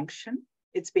sexual function.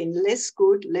 It's been less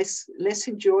good, less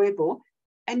enjoyable,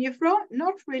 and you've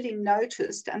not really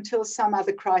noticed until some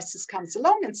other crisis comes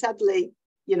along and suddenly,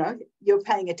 you know, you're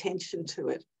paying attention to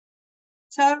it.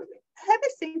 So have a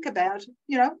think about,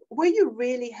 you know, were you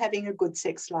really having a good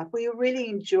sex life? Were you really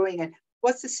enjoying it?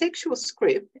 Was the sexual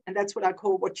script, and that's what I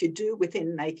call what you do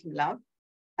within making love,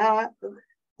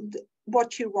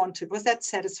 what you wanted? Was that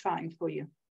satisfying for you?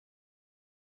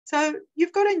 So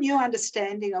you've got a new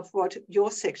understanding of what your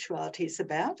sexuality is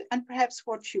about and perhaps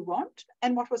what you want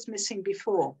and what was missing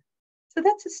before. So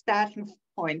that's a starting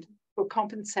point for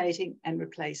compensating and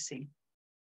replacing.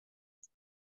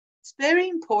 It's very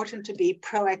important to be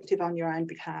proactive on your own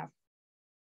behalf.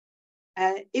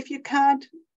 If you can't,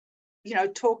 you know,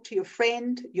 talk to your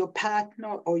friend, your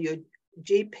partner, or your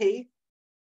GP,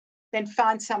 then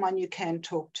find someone you can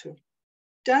talk to.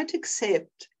 Don't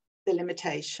accept the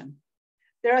limitation.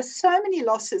 There are so many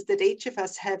losses that each of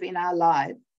us have in our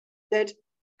life that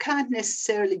can't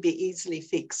necessarily be easily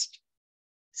fixed.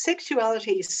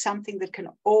 Sexuality is something that can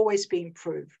always be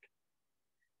improved.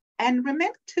 And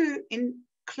remember to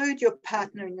include your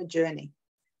partner in your journey.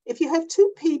 If you have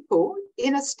two people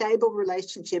in a stable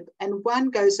relationship and one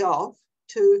goes off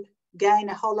to gain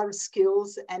a whole lot of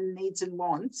skills and needs and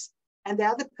wants, and the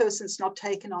other person's not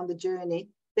taken on the journey,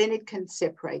 then it can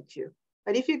separate you.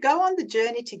 But if you go on the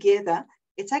journey together,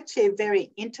 it's actually a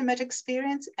very intimate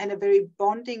experience and a very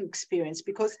bonding experience,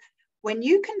 because when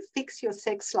you can fix your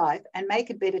sex life and make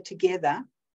it better together,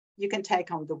 you can take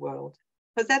on the world.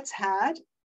 Because that's hard,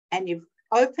 and you've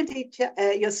opened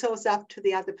yourselves up to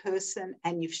the other person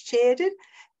and you've shared it,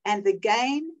 and the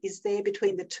gain is there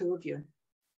between the two of you.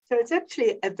 So it's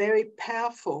actually a very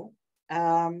powerful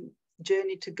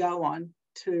journey to go on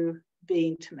to be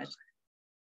intimate.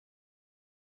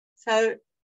 So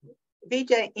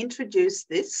Vijay introduced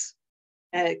this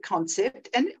concept,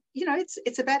 and you know,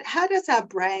 it's about how does our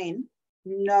brain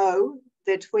know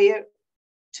that we're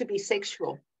to be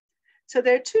sexual. So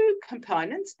there are two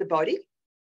components, the body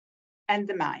and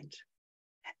the mind.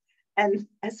 And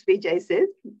as Vijay said,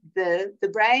 the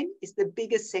brain is the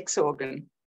biggest sex organ.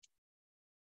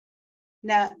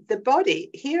 Now, the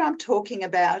body, here I'm talking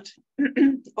about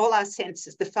all our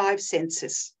senses, the five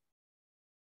senses.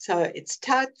 So it's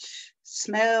touch,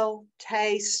 smell,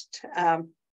 taste,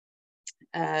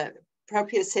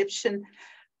 proprioception.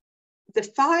 The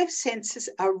five senses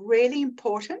are really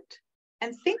important.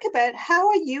 And think about how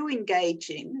are you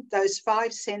engaging those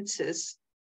five senses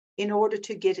in order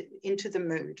to get into the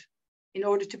mood, in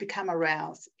order to become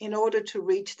aroused, in order to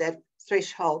reach that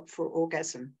threshold for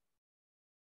orgasm.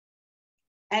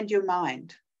 And your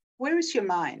mind. Where is your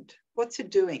mind? What's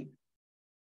it doing?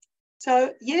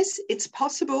 So yes, it's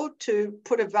possible to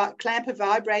put clamp a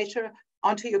vibrator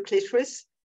onto your clitoris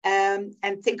and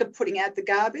think of putting out the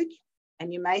garbage,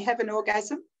 and you may have an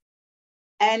orgasm.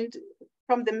 And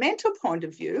from the mental point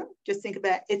of view, just think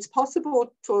about it's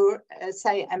possible for,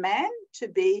 say, a man to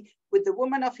be with the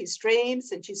woman of his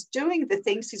dreams, and she's doing the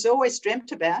things he's always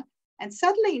dreamt about, and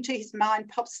suddenly into his mind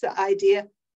pops the idea,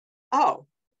 oh,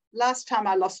 last time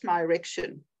I lost my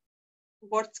erection.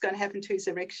 What's going to happen to his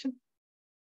erection?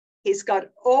 He's got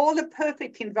all the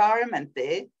perfect environment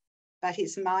there, but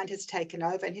his mind has taken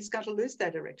over and he's going to lose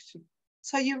that erection.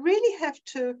 So you really have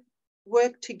to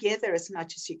work together as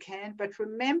much as you can, but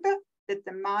remember that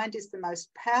the mind is the most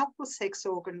powerful sex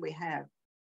organ we have.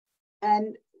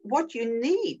 And what you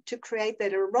need to create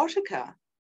that erotica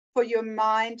for your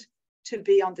mind to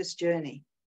be on this journey.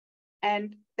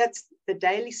 And that's the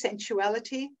daily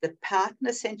sensuality, the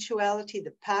partner sensuality,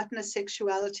 the partner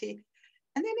sexuality.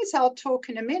 And then, as I'll talk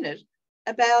in a minute,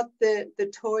 about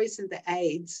the toys and the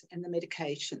aids and the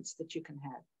medications that you can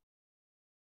have.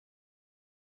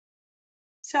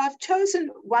 So I've chosen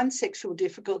one sexual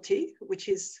difficulty, which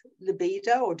is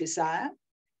libido or desire,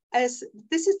 as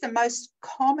this is the most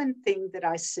common thing that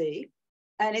I see.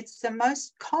 And it's the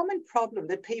most common problem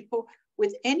that people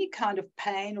with any kind of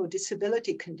pain or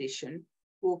disability condition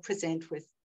will present with.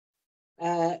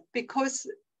 Because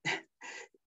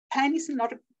pain is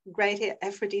not a great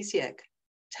aphrodisiac.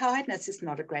 Tiredness is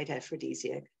not a great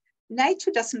aphrodisiac.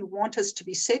 Nature doesn't want us to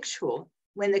be sexual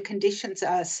when the conditions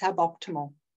are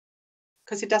suboptimal,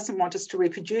 because it doesn't want us to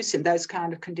reproduce in those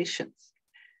kind of conditions.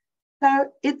 So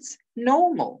it's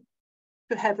normal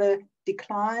to have a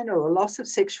decline or a loss of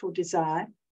sexual desire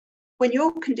when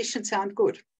your conditions aren't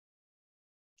good.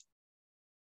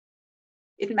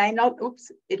 It may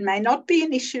not be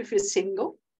an issue if you're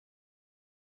single,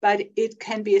 but it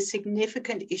can be a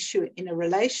significant issue in a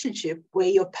relationship where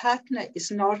your partner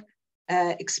is not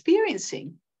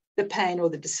experiencing the pain or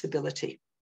the disability.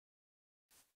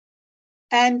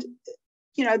 And,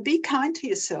 you know, be kind to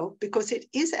yourself, because it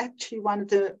is actually one of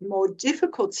the more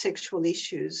difficult sexual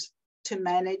issues to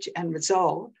manage and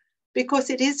resolve, because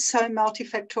it is so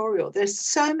multifactorial. There's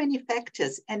so many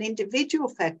factors and individual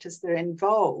factors that are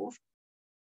involved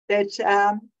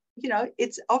that, you know,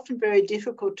 it's often very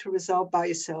difficult to resolve by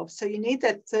yourself. So you need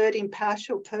that third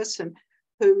impartial person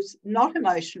who's not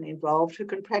emotionally involved, who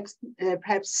can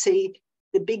perhaps see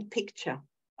the big picture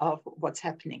of what's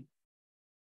happening.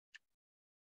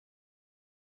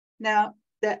 Now,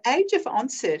 the age of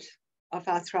onset of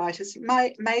arthritis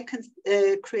may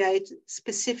create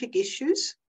specific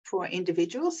issues for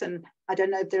individuals. And I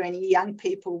don't know if there are any young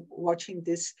people watching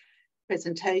this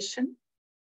presentation,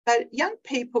 but young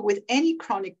people with any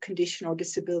chronic condition or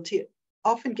disability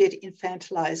often get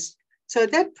infantilized. So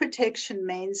that protection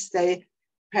means they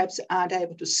perhaps aren't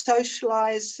able to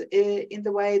socialize in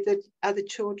the way that other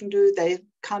children do. They're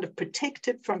kind of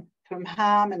protected from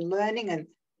harm and learning, and,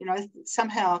 you know,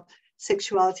 somehow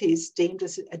sexuality is deemed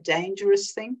as a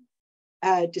dangerous thing,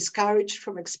 discouraged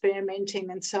from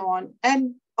experimenting and so on,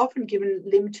 and often given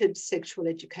limited sexual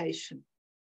education.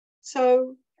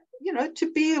 So, you know,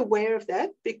 to be aware of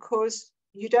that, because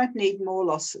you don't need more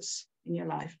losses in your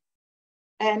life.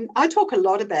 And I talk a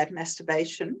lot about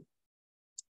masturbation.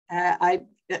 I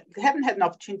haven't had an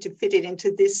opportunity to fit it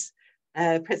into this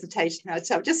presentation note,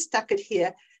 so I've just stuck it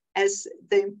here as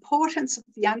the importance of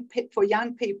for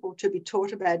young people to be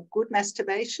taught about good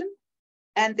masturbation,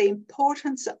 and the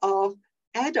importance of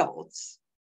adults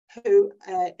who,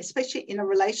 especially in a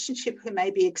relationship, who may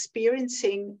be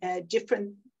experiencing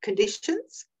different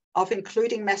conditions, of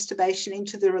including masturbation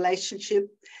into the relationship,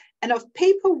 and of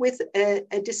people with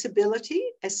a disability,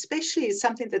 especially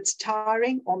something that's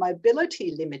tiring or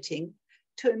mobility limiting,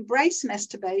 to embrace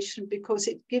masturbation, because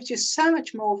it gives you so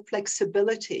much more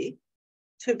flexibility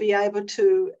to be able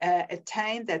to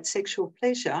attain that sexual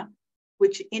pleasure,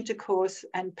 which intercourse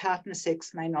and partner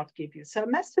sex may not give you. So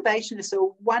masturbation is a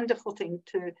wonderful thing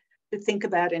to think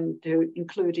about and to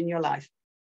include in your life.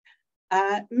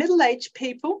 Middle-aged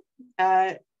people,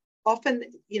 often,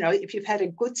 you know, if you've had a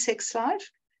good sex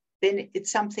life, then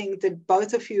it's something that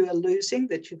both of you are losing,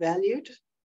 that you valued.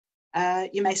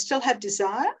 You may still have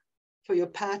desire for your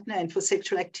partner and for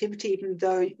sexual activity, even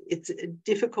though it's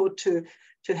difficult to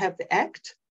have the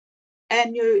act.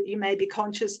 And you may be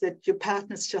conscious that your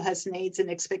partner still has needs and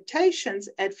expectations,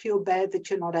 and feel bad that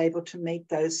you're not able to meet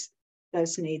those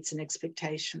needs and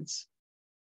expectations.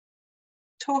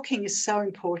 Talking is so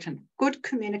important. Good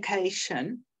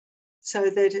communication,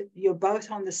 so that you're both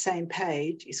on the same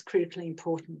page, is critically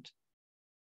important.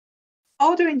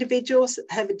 Older individuals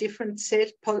have a different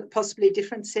set, possibly a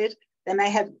different set. They may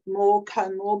have more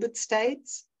comorbid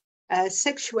states.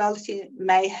 Sexuality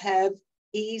may have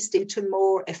eased into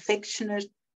more affectionate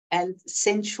and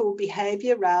sensual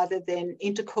behavior rather than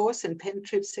intercourse and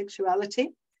penetrative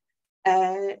sexuality.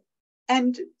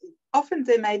 And often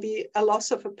there may be a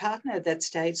loss of a partner at that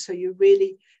stage. So you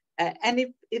really, and if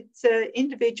it's an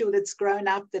individual that's grown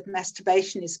up that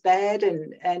masturbation is bad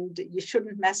and you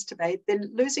shouldn't masturbate,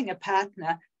 then losing a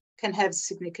partner can have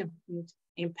significant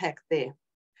impact there.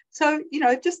 So, you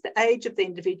know, just the age of the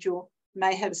individual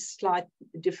may have a slight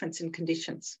difference in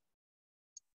conditions.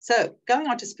 So going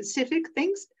on to specific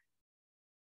things,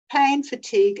 pain,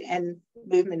 fatigue, and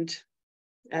movement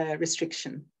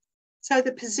restriction. So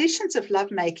the positions of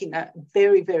lovemaking are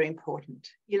very, very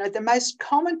important. You know, the most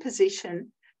common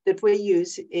position that we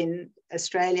use in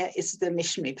Australia is the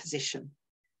missionary position.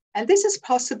 And this is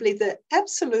possibly the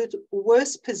absolute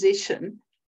worst position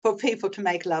for people to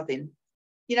make love in.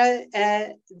 You know,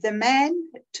 the man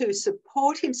to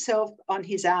support himself on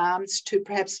his arms, to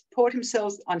perhaps support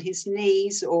himself on his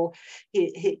knees or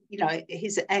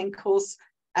his ankles,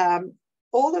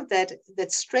 all of that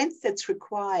strength that's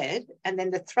required, and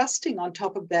then the thrusting on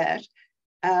top of that,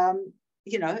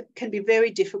 can be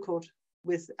very difficult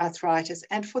with arthritis.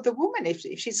 And for the woman, if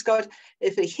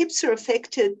her hips are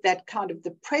affected, that kind of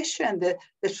the pressure and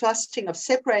the thrusting of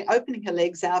opening her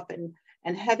legs up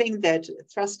and having that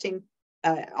thrusting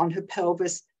on her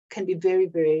pelvis can be very,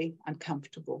 very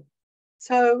uncomfortable.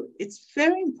 So it's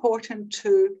very important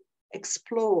to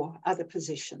explore other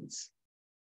positions.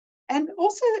 And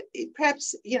also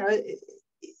perhaps,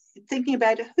 thinking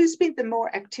about who's been the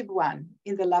more active one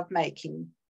in the lovemaking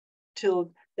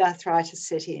till the arthritis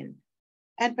set in.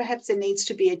 And perhaps there needs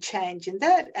to be a change in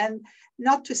that, and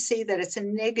not to see that it's a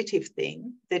negative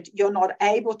thing, that you're not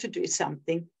able to do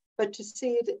something, but to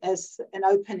see it as an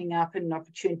opening up and an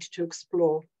opportunity to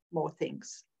explore more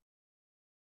things.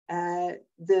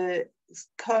 The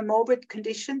comorbid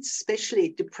conditions, especially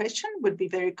depression, would be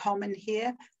very common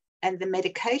here. And the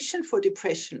medication for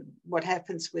depression, what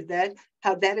happens with that,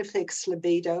 how that affects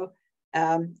libido,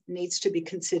 needs to be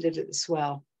considered as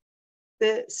well.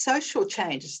 The social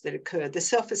changes that occur, the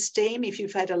self-esteem, if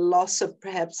you've had a loss of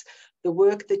perhaps the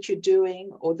work that you're doing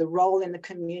or the role in the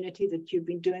community that you've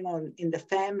been doing in the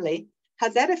family, how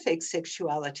that affects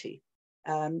sexuality,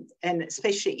 and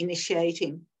especially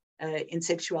initiating in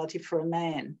sexuality for a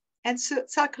man. And so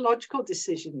psychological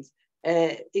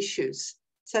issues,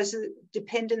 such as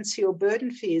dependency or burden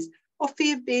fears, or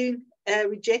fear of being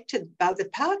rejected by the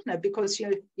partner because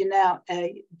you're now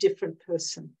a different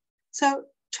person. So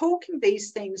talking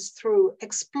these things through,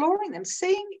 exploring them,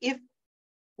 seeing if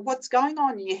what's going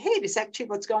on in your head is actually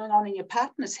what's going on in your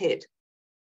partner's head,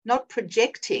 not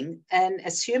projecting and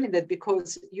assuming that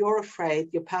because you're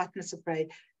afraid, your partner's afraid.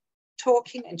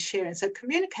 Talking and sharing. So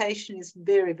communication is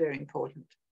very, very important.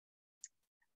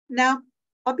 Now,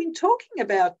 I've been talking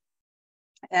about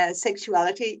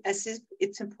sexuality as if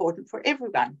it's important for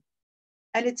everyone,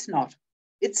 and it's not.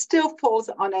 It still falls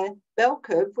on a bell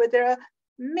curve where there are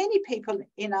many people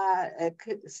in our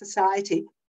society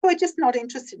who are just not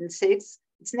interested in sex.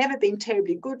 It's never been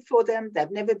terribly good for them.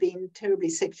 They've never been terribly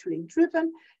sexually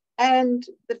driven. And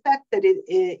the fact that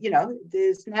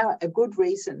there's now a good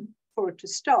reason for it to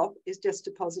stop is just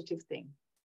a positive thing.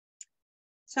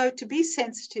 So to be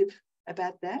sensitive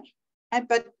about that.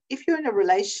 But if you're in a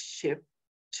relationship,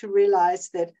 to realize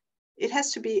that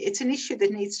it's an issue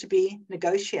that needs to be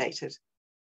negotiated,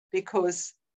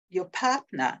 because your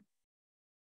partner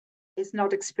is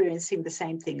not experiencing the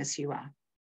same thing as you are.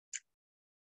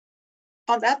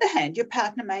 On the other hand, your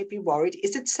partner may be worried,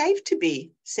 is it safe to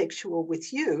be sexual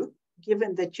with you,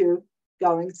 given that you're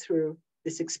going through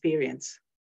this experience?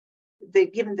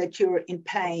 Given that you're in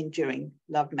pain during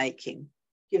lovemaking,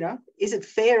 is it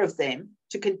fair of them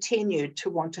to continue to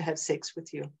want to have sex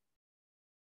with you?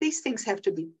 These things have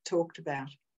to be talked about.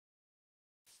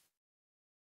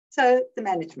 So the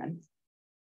management.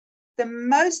 The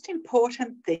most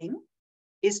important thing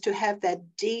is to have that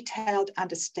detailed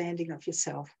understanding of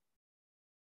yourself.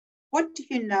 What do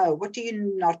you know? What do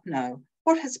you not know?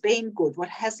 What has been good? What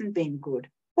hasn't been good?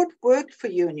 What worked for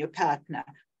you and your partner?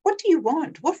 What do you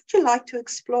want? What would you like to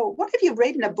explore? What have you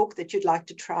read in a book that you'd like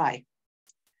to try?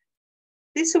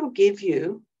 This will give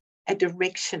you a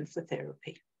direction for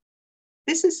therapy.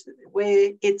 This is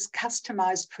where it's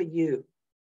customized for you,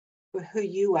 for who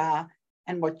you are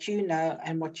and what you know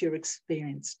and what you've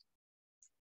experienced.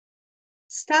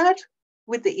 Start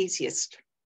with the easiest.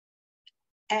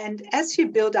 And as you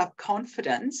build up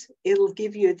confidence, it'll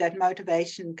give you that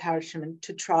motivation, encouragement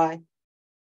to try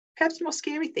perhaps more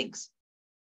scary things.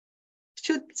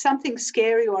 Should something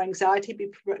scary or anxiety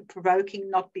be provoking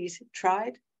not be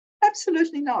tried?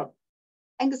 Absolutely not.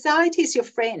 Anxiety is your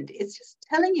friend. It's just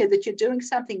telling you that you're doing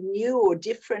something new or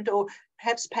different, or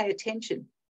perhaps pay attention.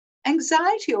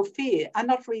 Anxiety or fear are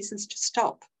not reasons to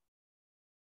stop.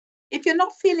 If you're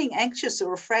not feeling anxious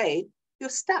or afraid, you're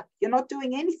stuck. You're not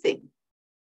doing anything.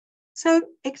 So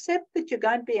accept that you're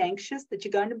going to be anxious, that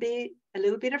you're going to be a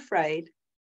little bit afraid,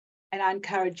 and I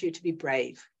encourage you to be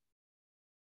brave.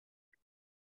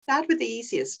 Start with the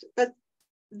easiest, but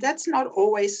that's not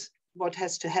always what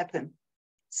has to happen.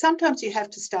 Sometimes you have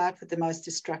to start with the most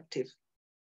destructive.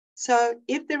 So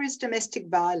if there is domestic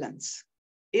violence,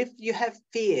 if you have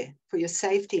fear for your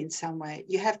safety in some way,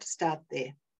 you have to start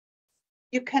there.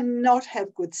 You cannot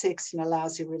have good sex in a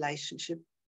lousy relationship.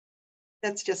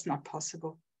 That's just not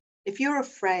possible. If you're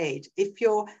afraid, if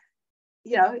you're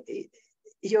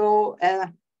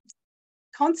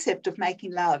concept of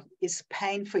making love is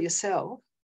pain for yourself,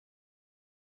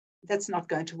 that's not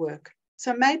going to work.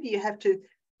 So maybe you have to,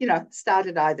 start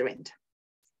at either end.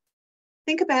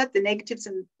 Think about the negatives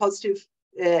and positive,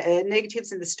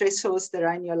 negatives and the stressors that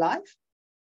are in your life,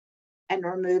 and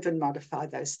remove and modify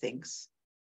those things.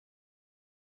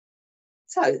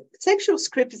 So sexual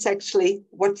script is actually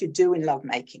what you do in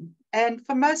lovemaking. And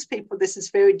for most people, this is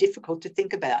very difficult to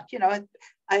think about.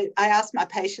 I ask my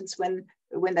patients when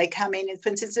they come in, and for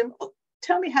instance,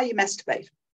 tell me how you masturbate.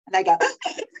 And they go,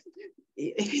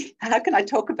 how can I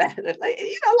talk about it?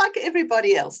 Like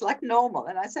everybody else, like normal.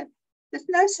 And I say, there's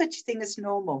no such thing as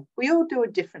normal. We all do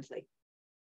it differently.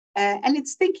 And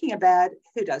it's thinking about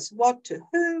who does what to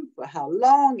whom, for how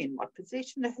long, in what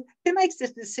position, who makes the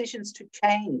decisions to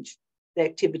change the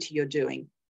activity you're doing.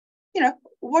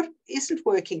 What isn't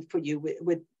working for you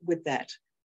with that,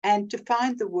 and to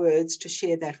find the words to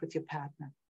share that with your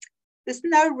partner. There's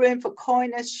no room for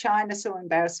coyness, shyness, or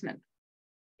embarrassment.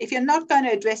 If you're not going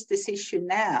to address this issue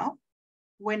now,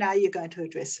 when are you going to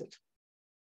address it?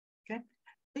 Okay.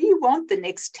 Do you want the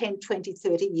next 10, 20,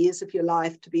 30 years of your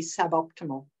life to be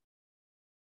suboptimal?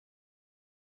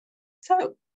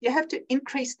 So you have to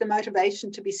increase the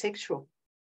motivation to be sexual.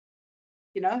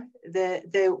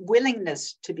 The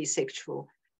willingness to be sexual.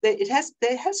 There has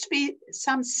to be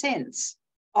some sense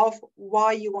of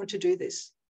why you want to do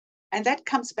this. And that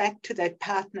comes back to that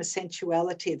partner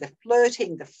sensuality, the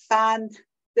flirting, the fun,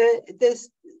 the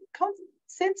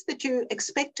sense that you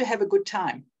expect to have a good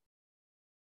time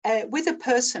with a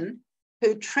person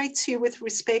who treats you with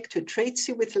respect, who treats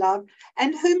you with love,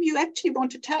 and whom you actually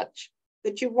want to touch.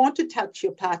 That you want to touch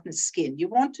your partner's skin, you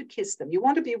want to kiss them, you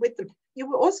want to be with them, you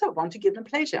will also want to give them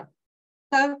pleasure.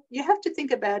 So you have to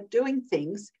think about doing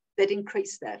things that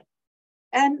increase that.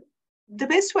 And the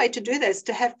best way to do that is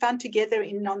to have fun together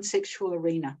in non-sexual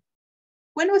arena.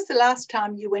 When was the last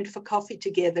time you went for coffee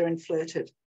together and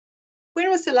flirted? When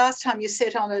was the last time you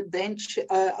sat on a bench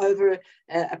over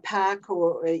a park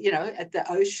or, at the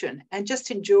ocean and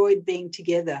just enjoyed being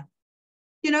together?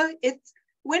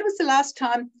 When was the last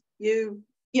time you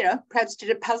perhaps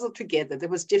did a puzzle together that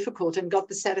was difficult and got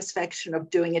the satisfaction of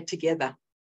doing it together?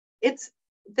 It's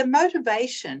the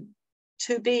motivation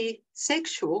to be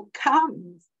sexual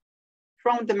comes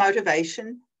from the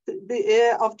motivation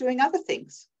of doing other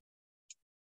things.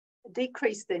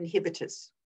 Decrease the inhibitors.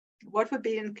 What would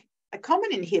be a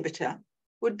common inhibitor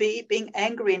would be being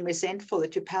angry and resentful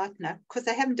at your partner because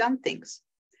they haven't done things.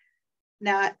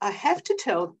 Now, I have to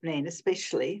tell men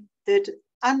especially that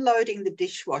unloading the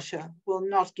dishwasher will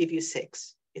not give you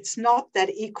sex. It's not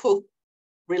that equal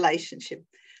relationship.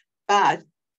 But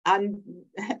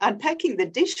unpacking the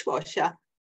dishwasher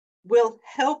will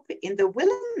help in the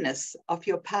willingness of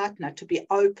your partner to be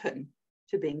open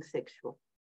to being sexual.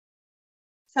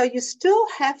 So you still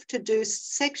have to do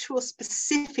sexual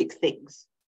specific things,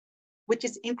 which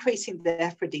is increasing the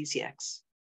aphrodisiacs.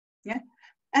 Yeah?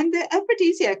 And the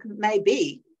aphrodisiac may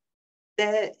be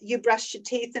that you brushed your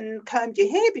teeth and combed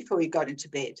your hair before you got into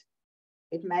bed.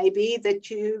 It may be that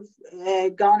you've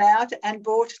gone out and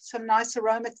bought some nice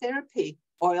aromatherapy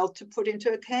oil to put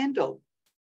into a candle.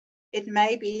 It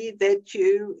may be that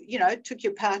you took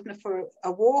your partner for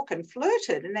a walk and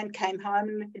flirted and then came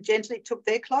home and gently took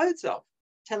their clothes off,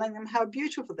 telling them how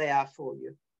beautiful they are for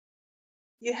you.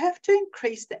 You have to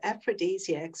increase the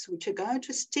aphrodisiacs, which are going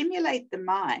to stimulate the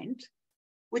mind,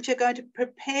 which are going to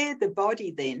prepare the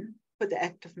body then for the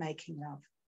act of making love.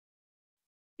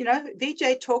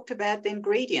 Vijay talked about the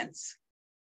ingredients.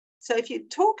 So if you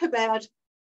talk about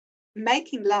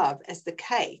making love as the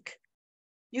cake,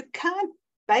 you can't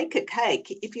bake a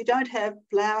cake if you don't have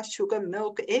flour, sugar,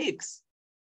 milk, eggs.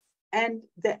 And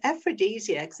the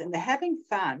aphrodisiacs and the having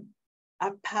fun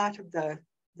are part of the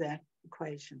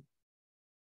equation.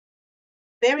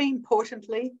 Very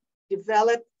importantly,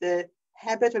 develop the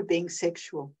habit of being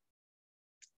sexual.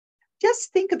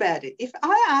 Just think about it. If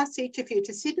I asked each of you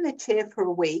to sit in a chair for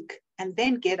a week and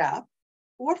then get up,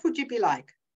 what would you be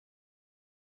like?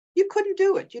 You couldn't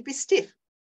do it. You'd be stiff.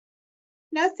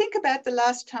 Now think about the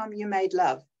last time you made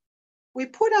love. We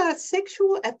put our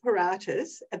sexual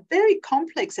apparatus, a very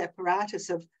complex apparatus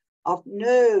of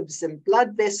nerves and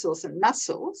blood vessels and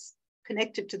muscles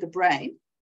connected to the brain,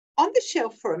 on the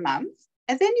shelf for a month,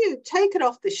 and then you take it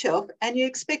off the shelf and you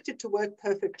expect it to work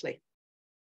perfectly.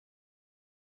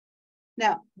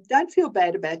 Now, don't feel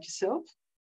bad about yourself,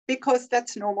 because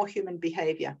that's normal human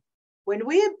behavior. When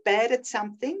we're bad at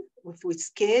something, if we're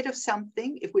scared of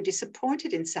something, if we're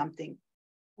disappointed in something,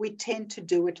 we tend to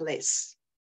do it less.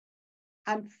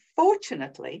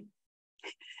 Unfortunately,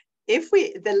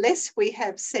 the less we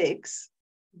have sex,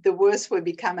 the worse we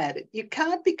become at it. You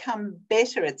can't become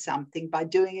better at something by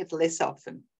doing it less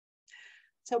often.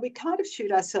 So we kind of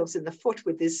shoot ourselves in the foot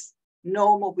with this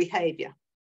normal behavior.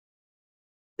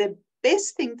 The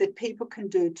best thing that people can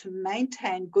do to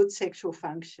maintain good sexual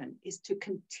function is to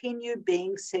continue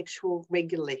being sexual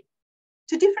regularly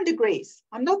to different degrees.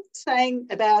 I'm not saying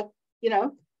about,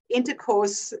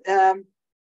 intercourse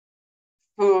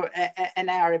for an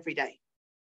hour every day.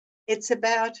 It's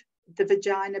about the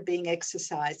vagina being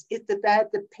exercised. It's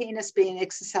about the penis being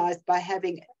exercised by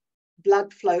having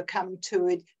blood flow come to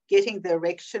it, getting the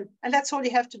erection, and that's all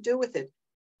you have to do with it.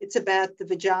 It's about the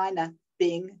vagina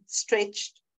being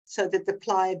stretched so that the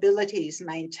pliability is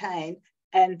maintained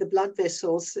and the blood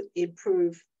vessels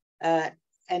improve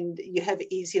and you have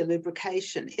easier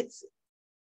lubrication.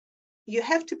 You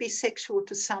have to be sexual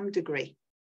to some degree.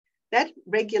 That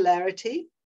regularity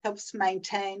helps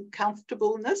maintain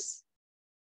comfortableness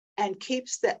and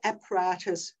keeps the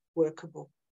apparatus workable.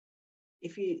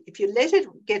 If you let it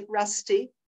get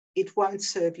rusty, it won't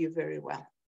serve you very well.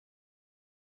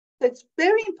 It's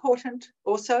very important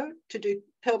also to do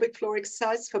pelvic floor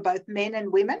exercise for both men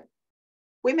and women.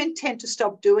 Women tend to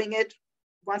stop doing it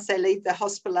once they leave the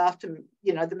hospital after,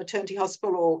 the maternity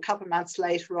hospital, or a couple of months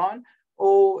later on,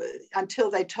 or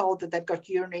until they're told that they've got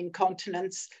urinary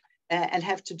incontinence and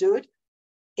have to do it.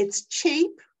 It's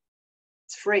cheap.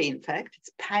 It's free, in fact. It's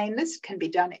painless. It can be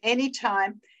done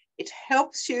anytime. It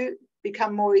helps you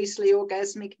become more easily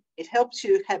orgasmic. It helps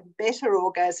you have better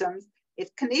orgasms.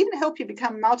 It can even help you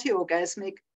become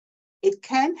multi-orgasmic. It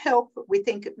can help, we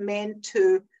think, men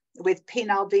with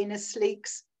penile venous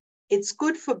leaks. It's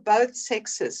good for both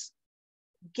sexes.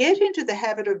 Get into the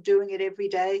habit of doing it every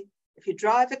day. If you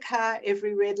drive a car,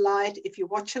 every red light, if you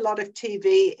watch a lot of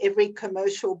TV, every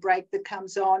commercial break that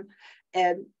comes on,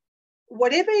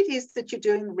 whatever it is that you're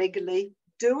doing regularly,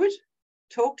 do it.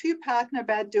 Talk to your partner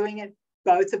about doing it.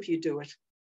 Both of you do it.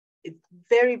 It's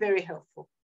very, very helpful.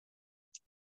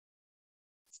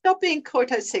 Stop being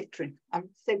coitocentric. I'm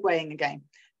segueing again.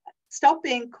 Stop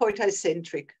being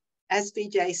coitocentric. As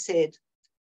Vijay said,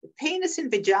 the penis and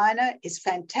vagina is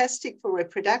fantastic for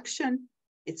reproduction.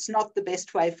 It's not the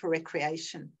best way for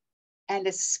recreation. And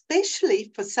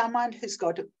especially for someone who's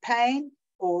got a pain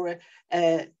or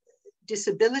a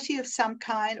disability of some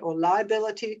kind or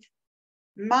liability,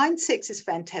 mind sex is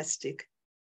fantastic.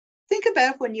 Think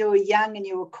about when you were young and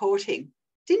you were courting.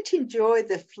 Didn't enjoy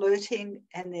the flirting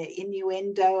and the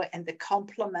innuendo and the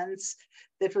compliments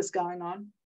that was going on?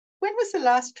 When was the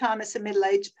last time as a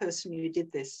middle-aged person you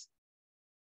did this?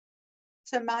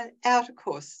 So my outer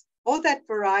course, all that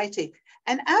variety.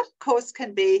 And outer course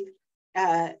can be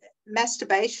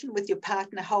masturbation with your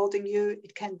partner holding you.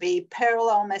 It can be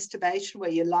parallel masturbation where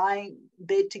you're lying in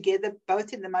bed together,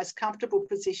 both in the most comfortable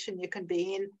position you can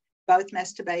be in, both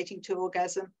masturbating to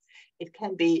orgasm. It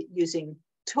can be using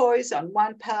toys on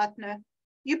one partner.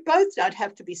 You both don't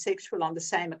have to be sexual on the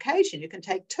same occasion. You can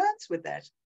take turns with that.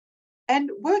 And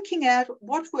working out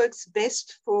what works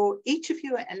best for each of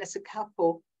you and as a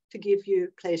couple to give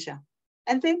you pleasure.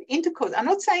 And then intercourse. I'm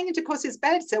not saying intercourse is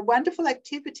bad. It's a wonderful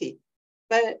activity.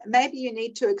 But maybe you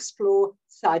need to explore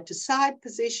side-to-side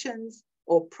positions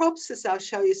or props, as I'll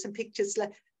show you some pictures,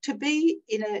 to be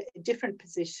in a different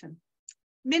position.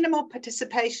 Minimal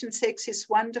participation sex is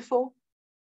wonderful.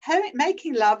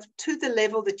 Making love to the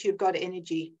level that you've got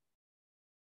energy.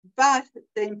 But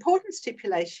the important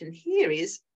stipulation here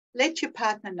is let your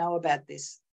partner know about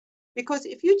this. Because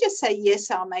if you just say,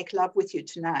 yes, I'll make love with you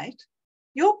tonight,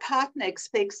 your partner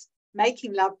expects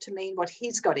making love to mean what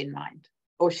he's got in mind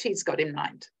or she's got in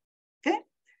mind, okay?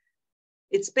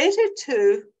 It's better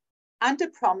to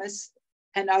underpromise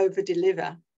and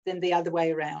overdeliver than the other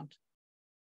way around.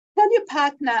 Tell your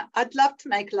partner, I'd love to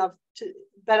make love,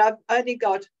 but I've only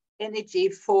got energy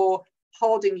for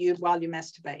holding you while you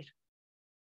masturbate.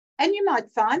 And you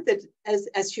might find that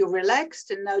as you're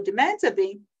relaxed and no demands are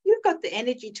being, you've got the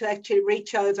energy to actually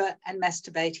reach over and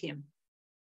masturbate him.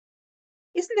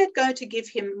 Isn't that going to give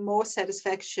him more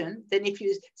satisfaction than if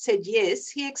you said yes,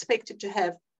 he expected to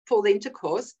have full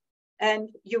intercourse and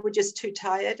you were just too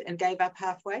tired and gave up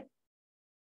halfway?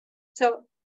 So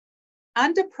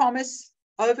underpromise,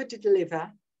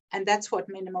 over-deliver, and that's what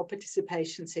minimal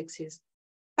participation sex is.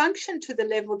 Function to the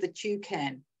level that you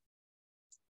can.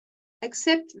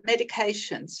 Accept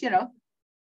medications,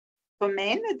 For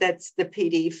men, that's the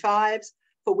PDE5s.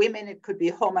 For women, it could be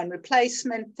hormone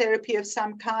replacement therapy of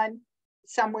some kind.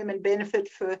 Some women benefit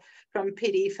from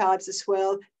PDE5s as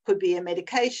well. Could be a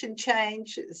medication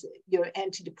change. Your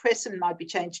antidepressant might be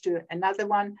changed to another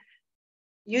one.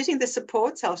 Using the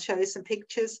supports, I'll show you some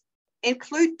pictures.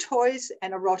 Include toys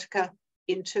and erotica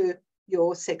into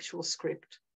your sexual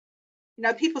script. You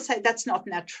know, people say that's not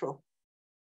natural.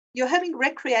 You're having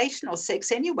recreational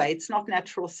sex anyway. It's not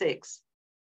natural sex.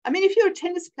 I mean, if you're a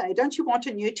tennis player, don't you want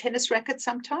a new tennis racket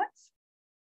sometimes?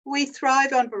 We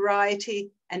thrive on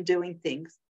variety and doing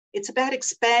things. It's about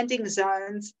expanding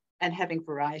zones and having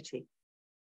variety.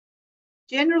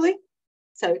 Generally,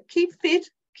 so keep fit,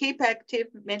 keep active,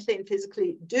 mentally and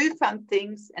physically, do fun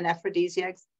things and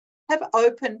aphrodisiacs, have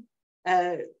open,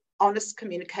 honest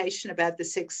communication about the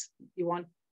sex you want,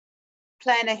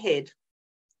 plan ahead.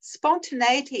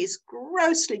 Spontaneity is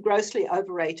grossly, grossly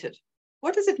overrated.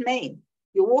 What does it mean?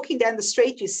 You're walking down the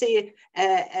street, you see,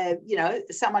 you know,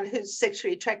 someone who's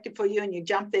sexually attractive for you and you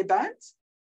jump their bones.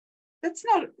 That's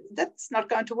not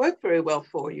going to work very well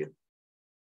for you.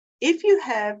 If you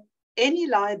have any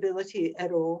liability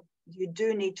at all, you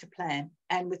do need to plan.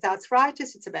 And with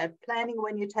arthritis, it's about planning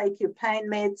when you take your pain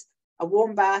meds, a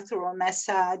warm bath or a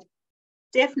massage,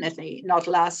 definitely not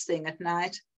last thing at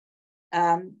night.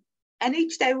 And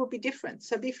each day will be different,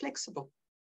 so be flexible.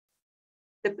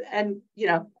 And, you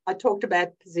know, I talked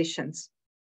about positions.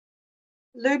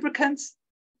 Lubricants,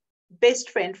 best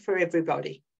friend for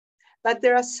everybody. But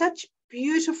there are such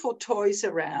beautiful toys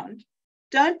around.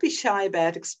 Don't be shy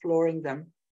about exploring them.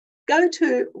 Go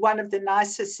to one of the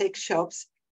nicer sex shops,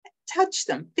 touch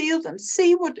them, feel them,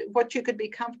 see what you could be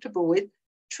comfortable with.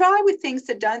 Try with things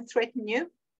that don't threaten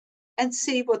you and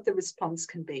see what the response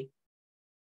can be.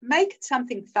 Make it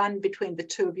something fun between the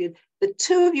two of you. The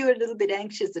two of you are a little bit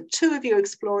anxious, the two of you are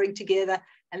exploring together,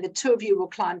 and the two of you will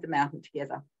climb the mountain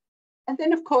together. And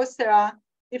then, of course, there are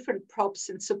different props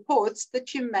and supports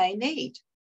that you may need.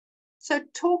 So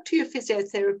talk to your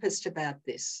physiotherapist about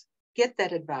this. Get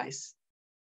that advice.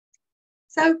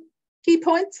 So key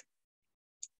points.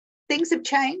 Things have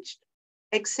changed.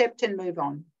 Accept and move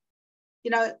on.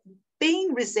 You know,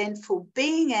 being resentful,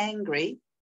 being angry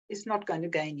is not going to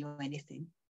gain you anything.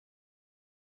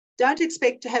 Don't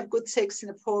expect to have good sex in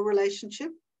a poor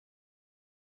relationship.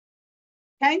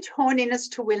 Change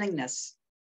horniness to willingness.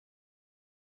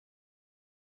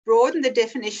 Broaden the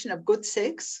definition of good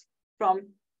sex from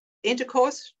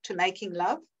intercourse to making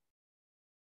love.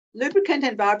 Lubricant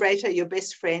and vibrator are your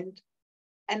best friend.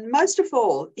 And most of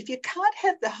all, if you can't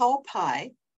have the whole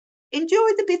pie, enjoy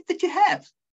the bit that you have.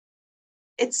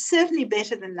 It's certainly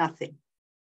better than nothing.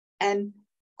 And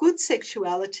good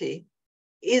sexuality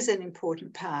is an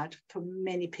important part for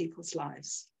many people's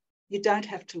lives. You don't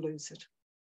have to lose it.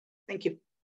 Thank you.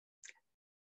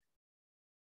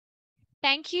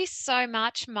 Thank you so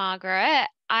much, Margaret.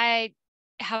 I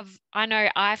know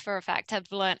I for a fact have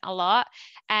learnt a lot,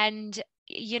 and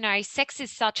you know, sex is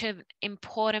such an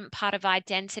important part of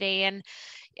identity. And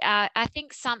I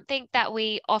think something that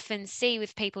we often see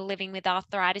with people living with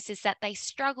arthritis is that they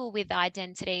struggle with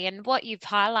identity. And what you've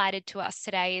highlighted to us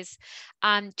today is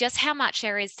just how much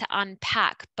there is to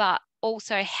unpack, but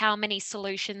also how many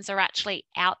solutions are actually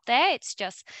out there. It's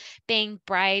just being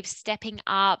brave, stepping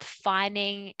up,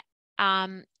 finding,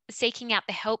 seeking out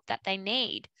the help that they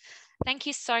need. Thank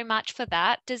you so much for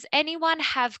that. Does anyone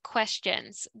have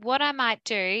questions? What I might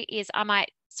do is I might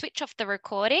switch off the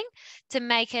recording to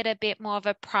make it a bit more of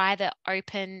a private,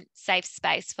 open, safe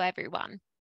space for everyone.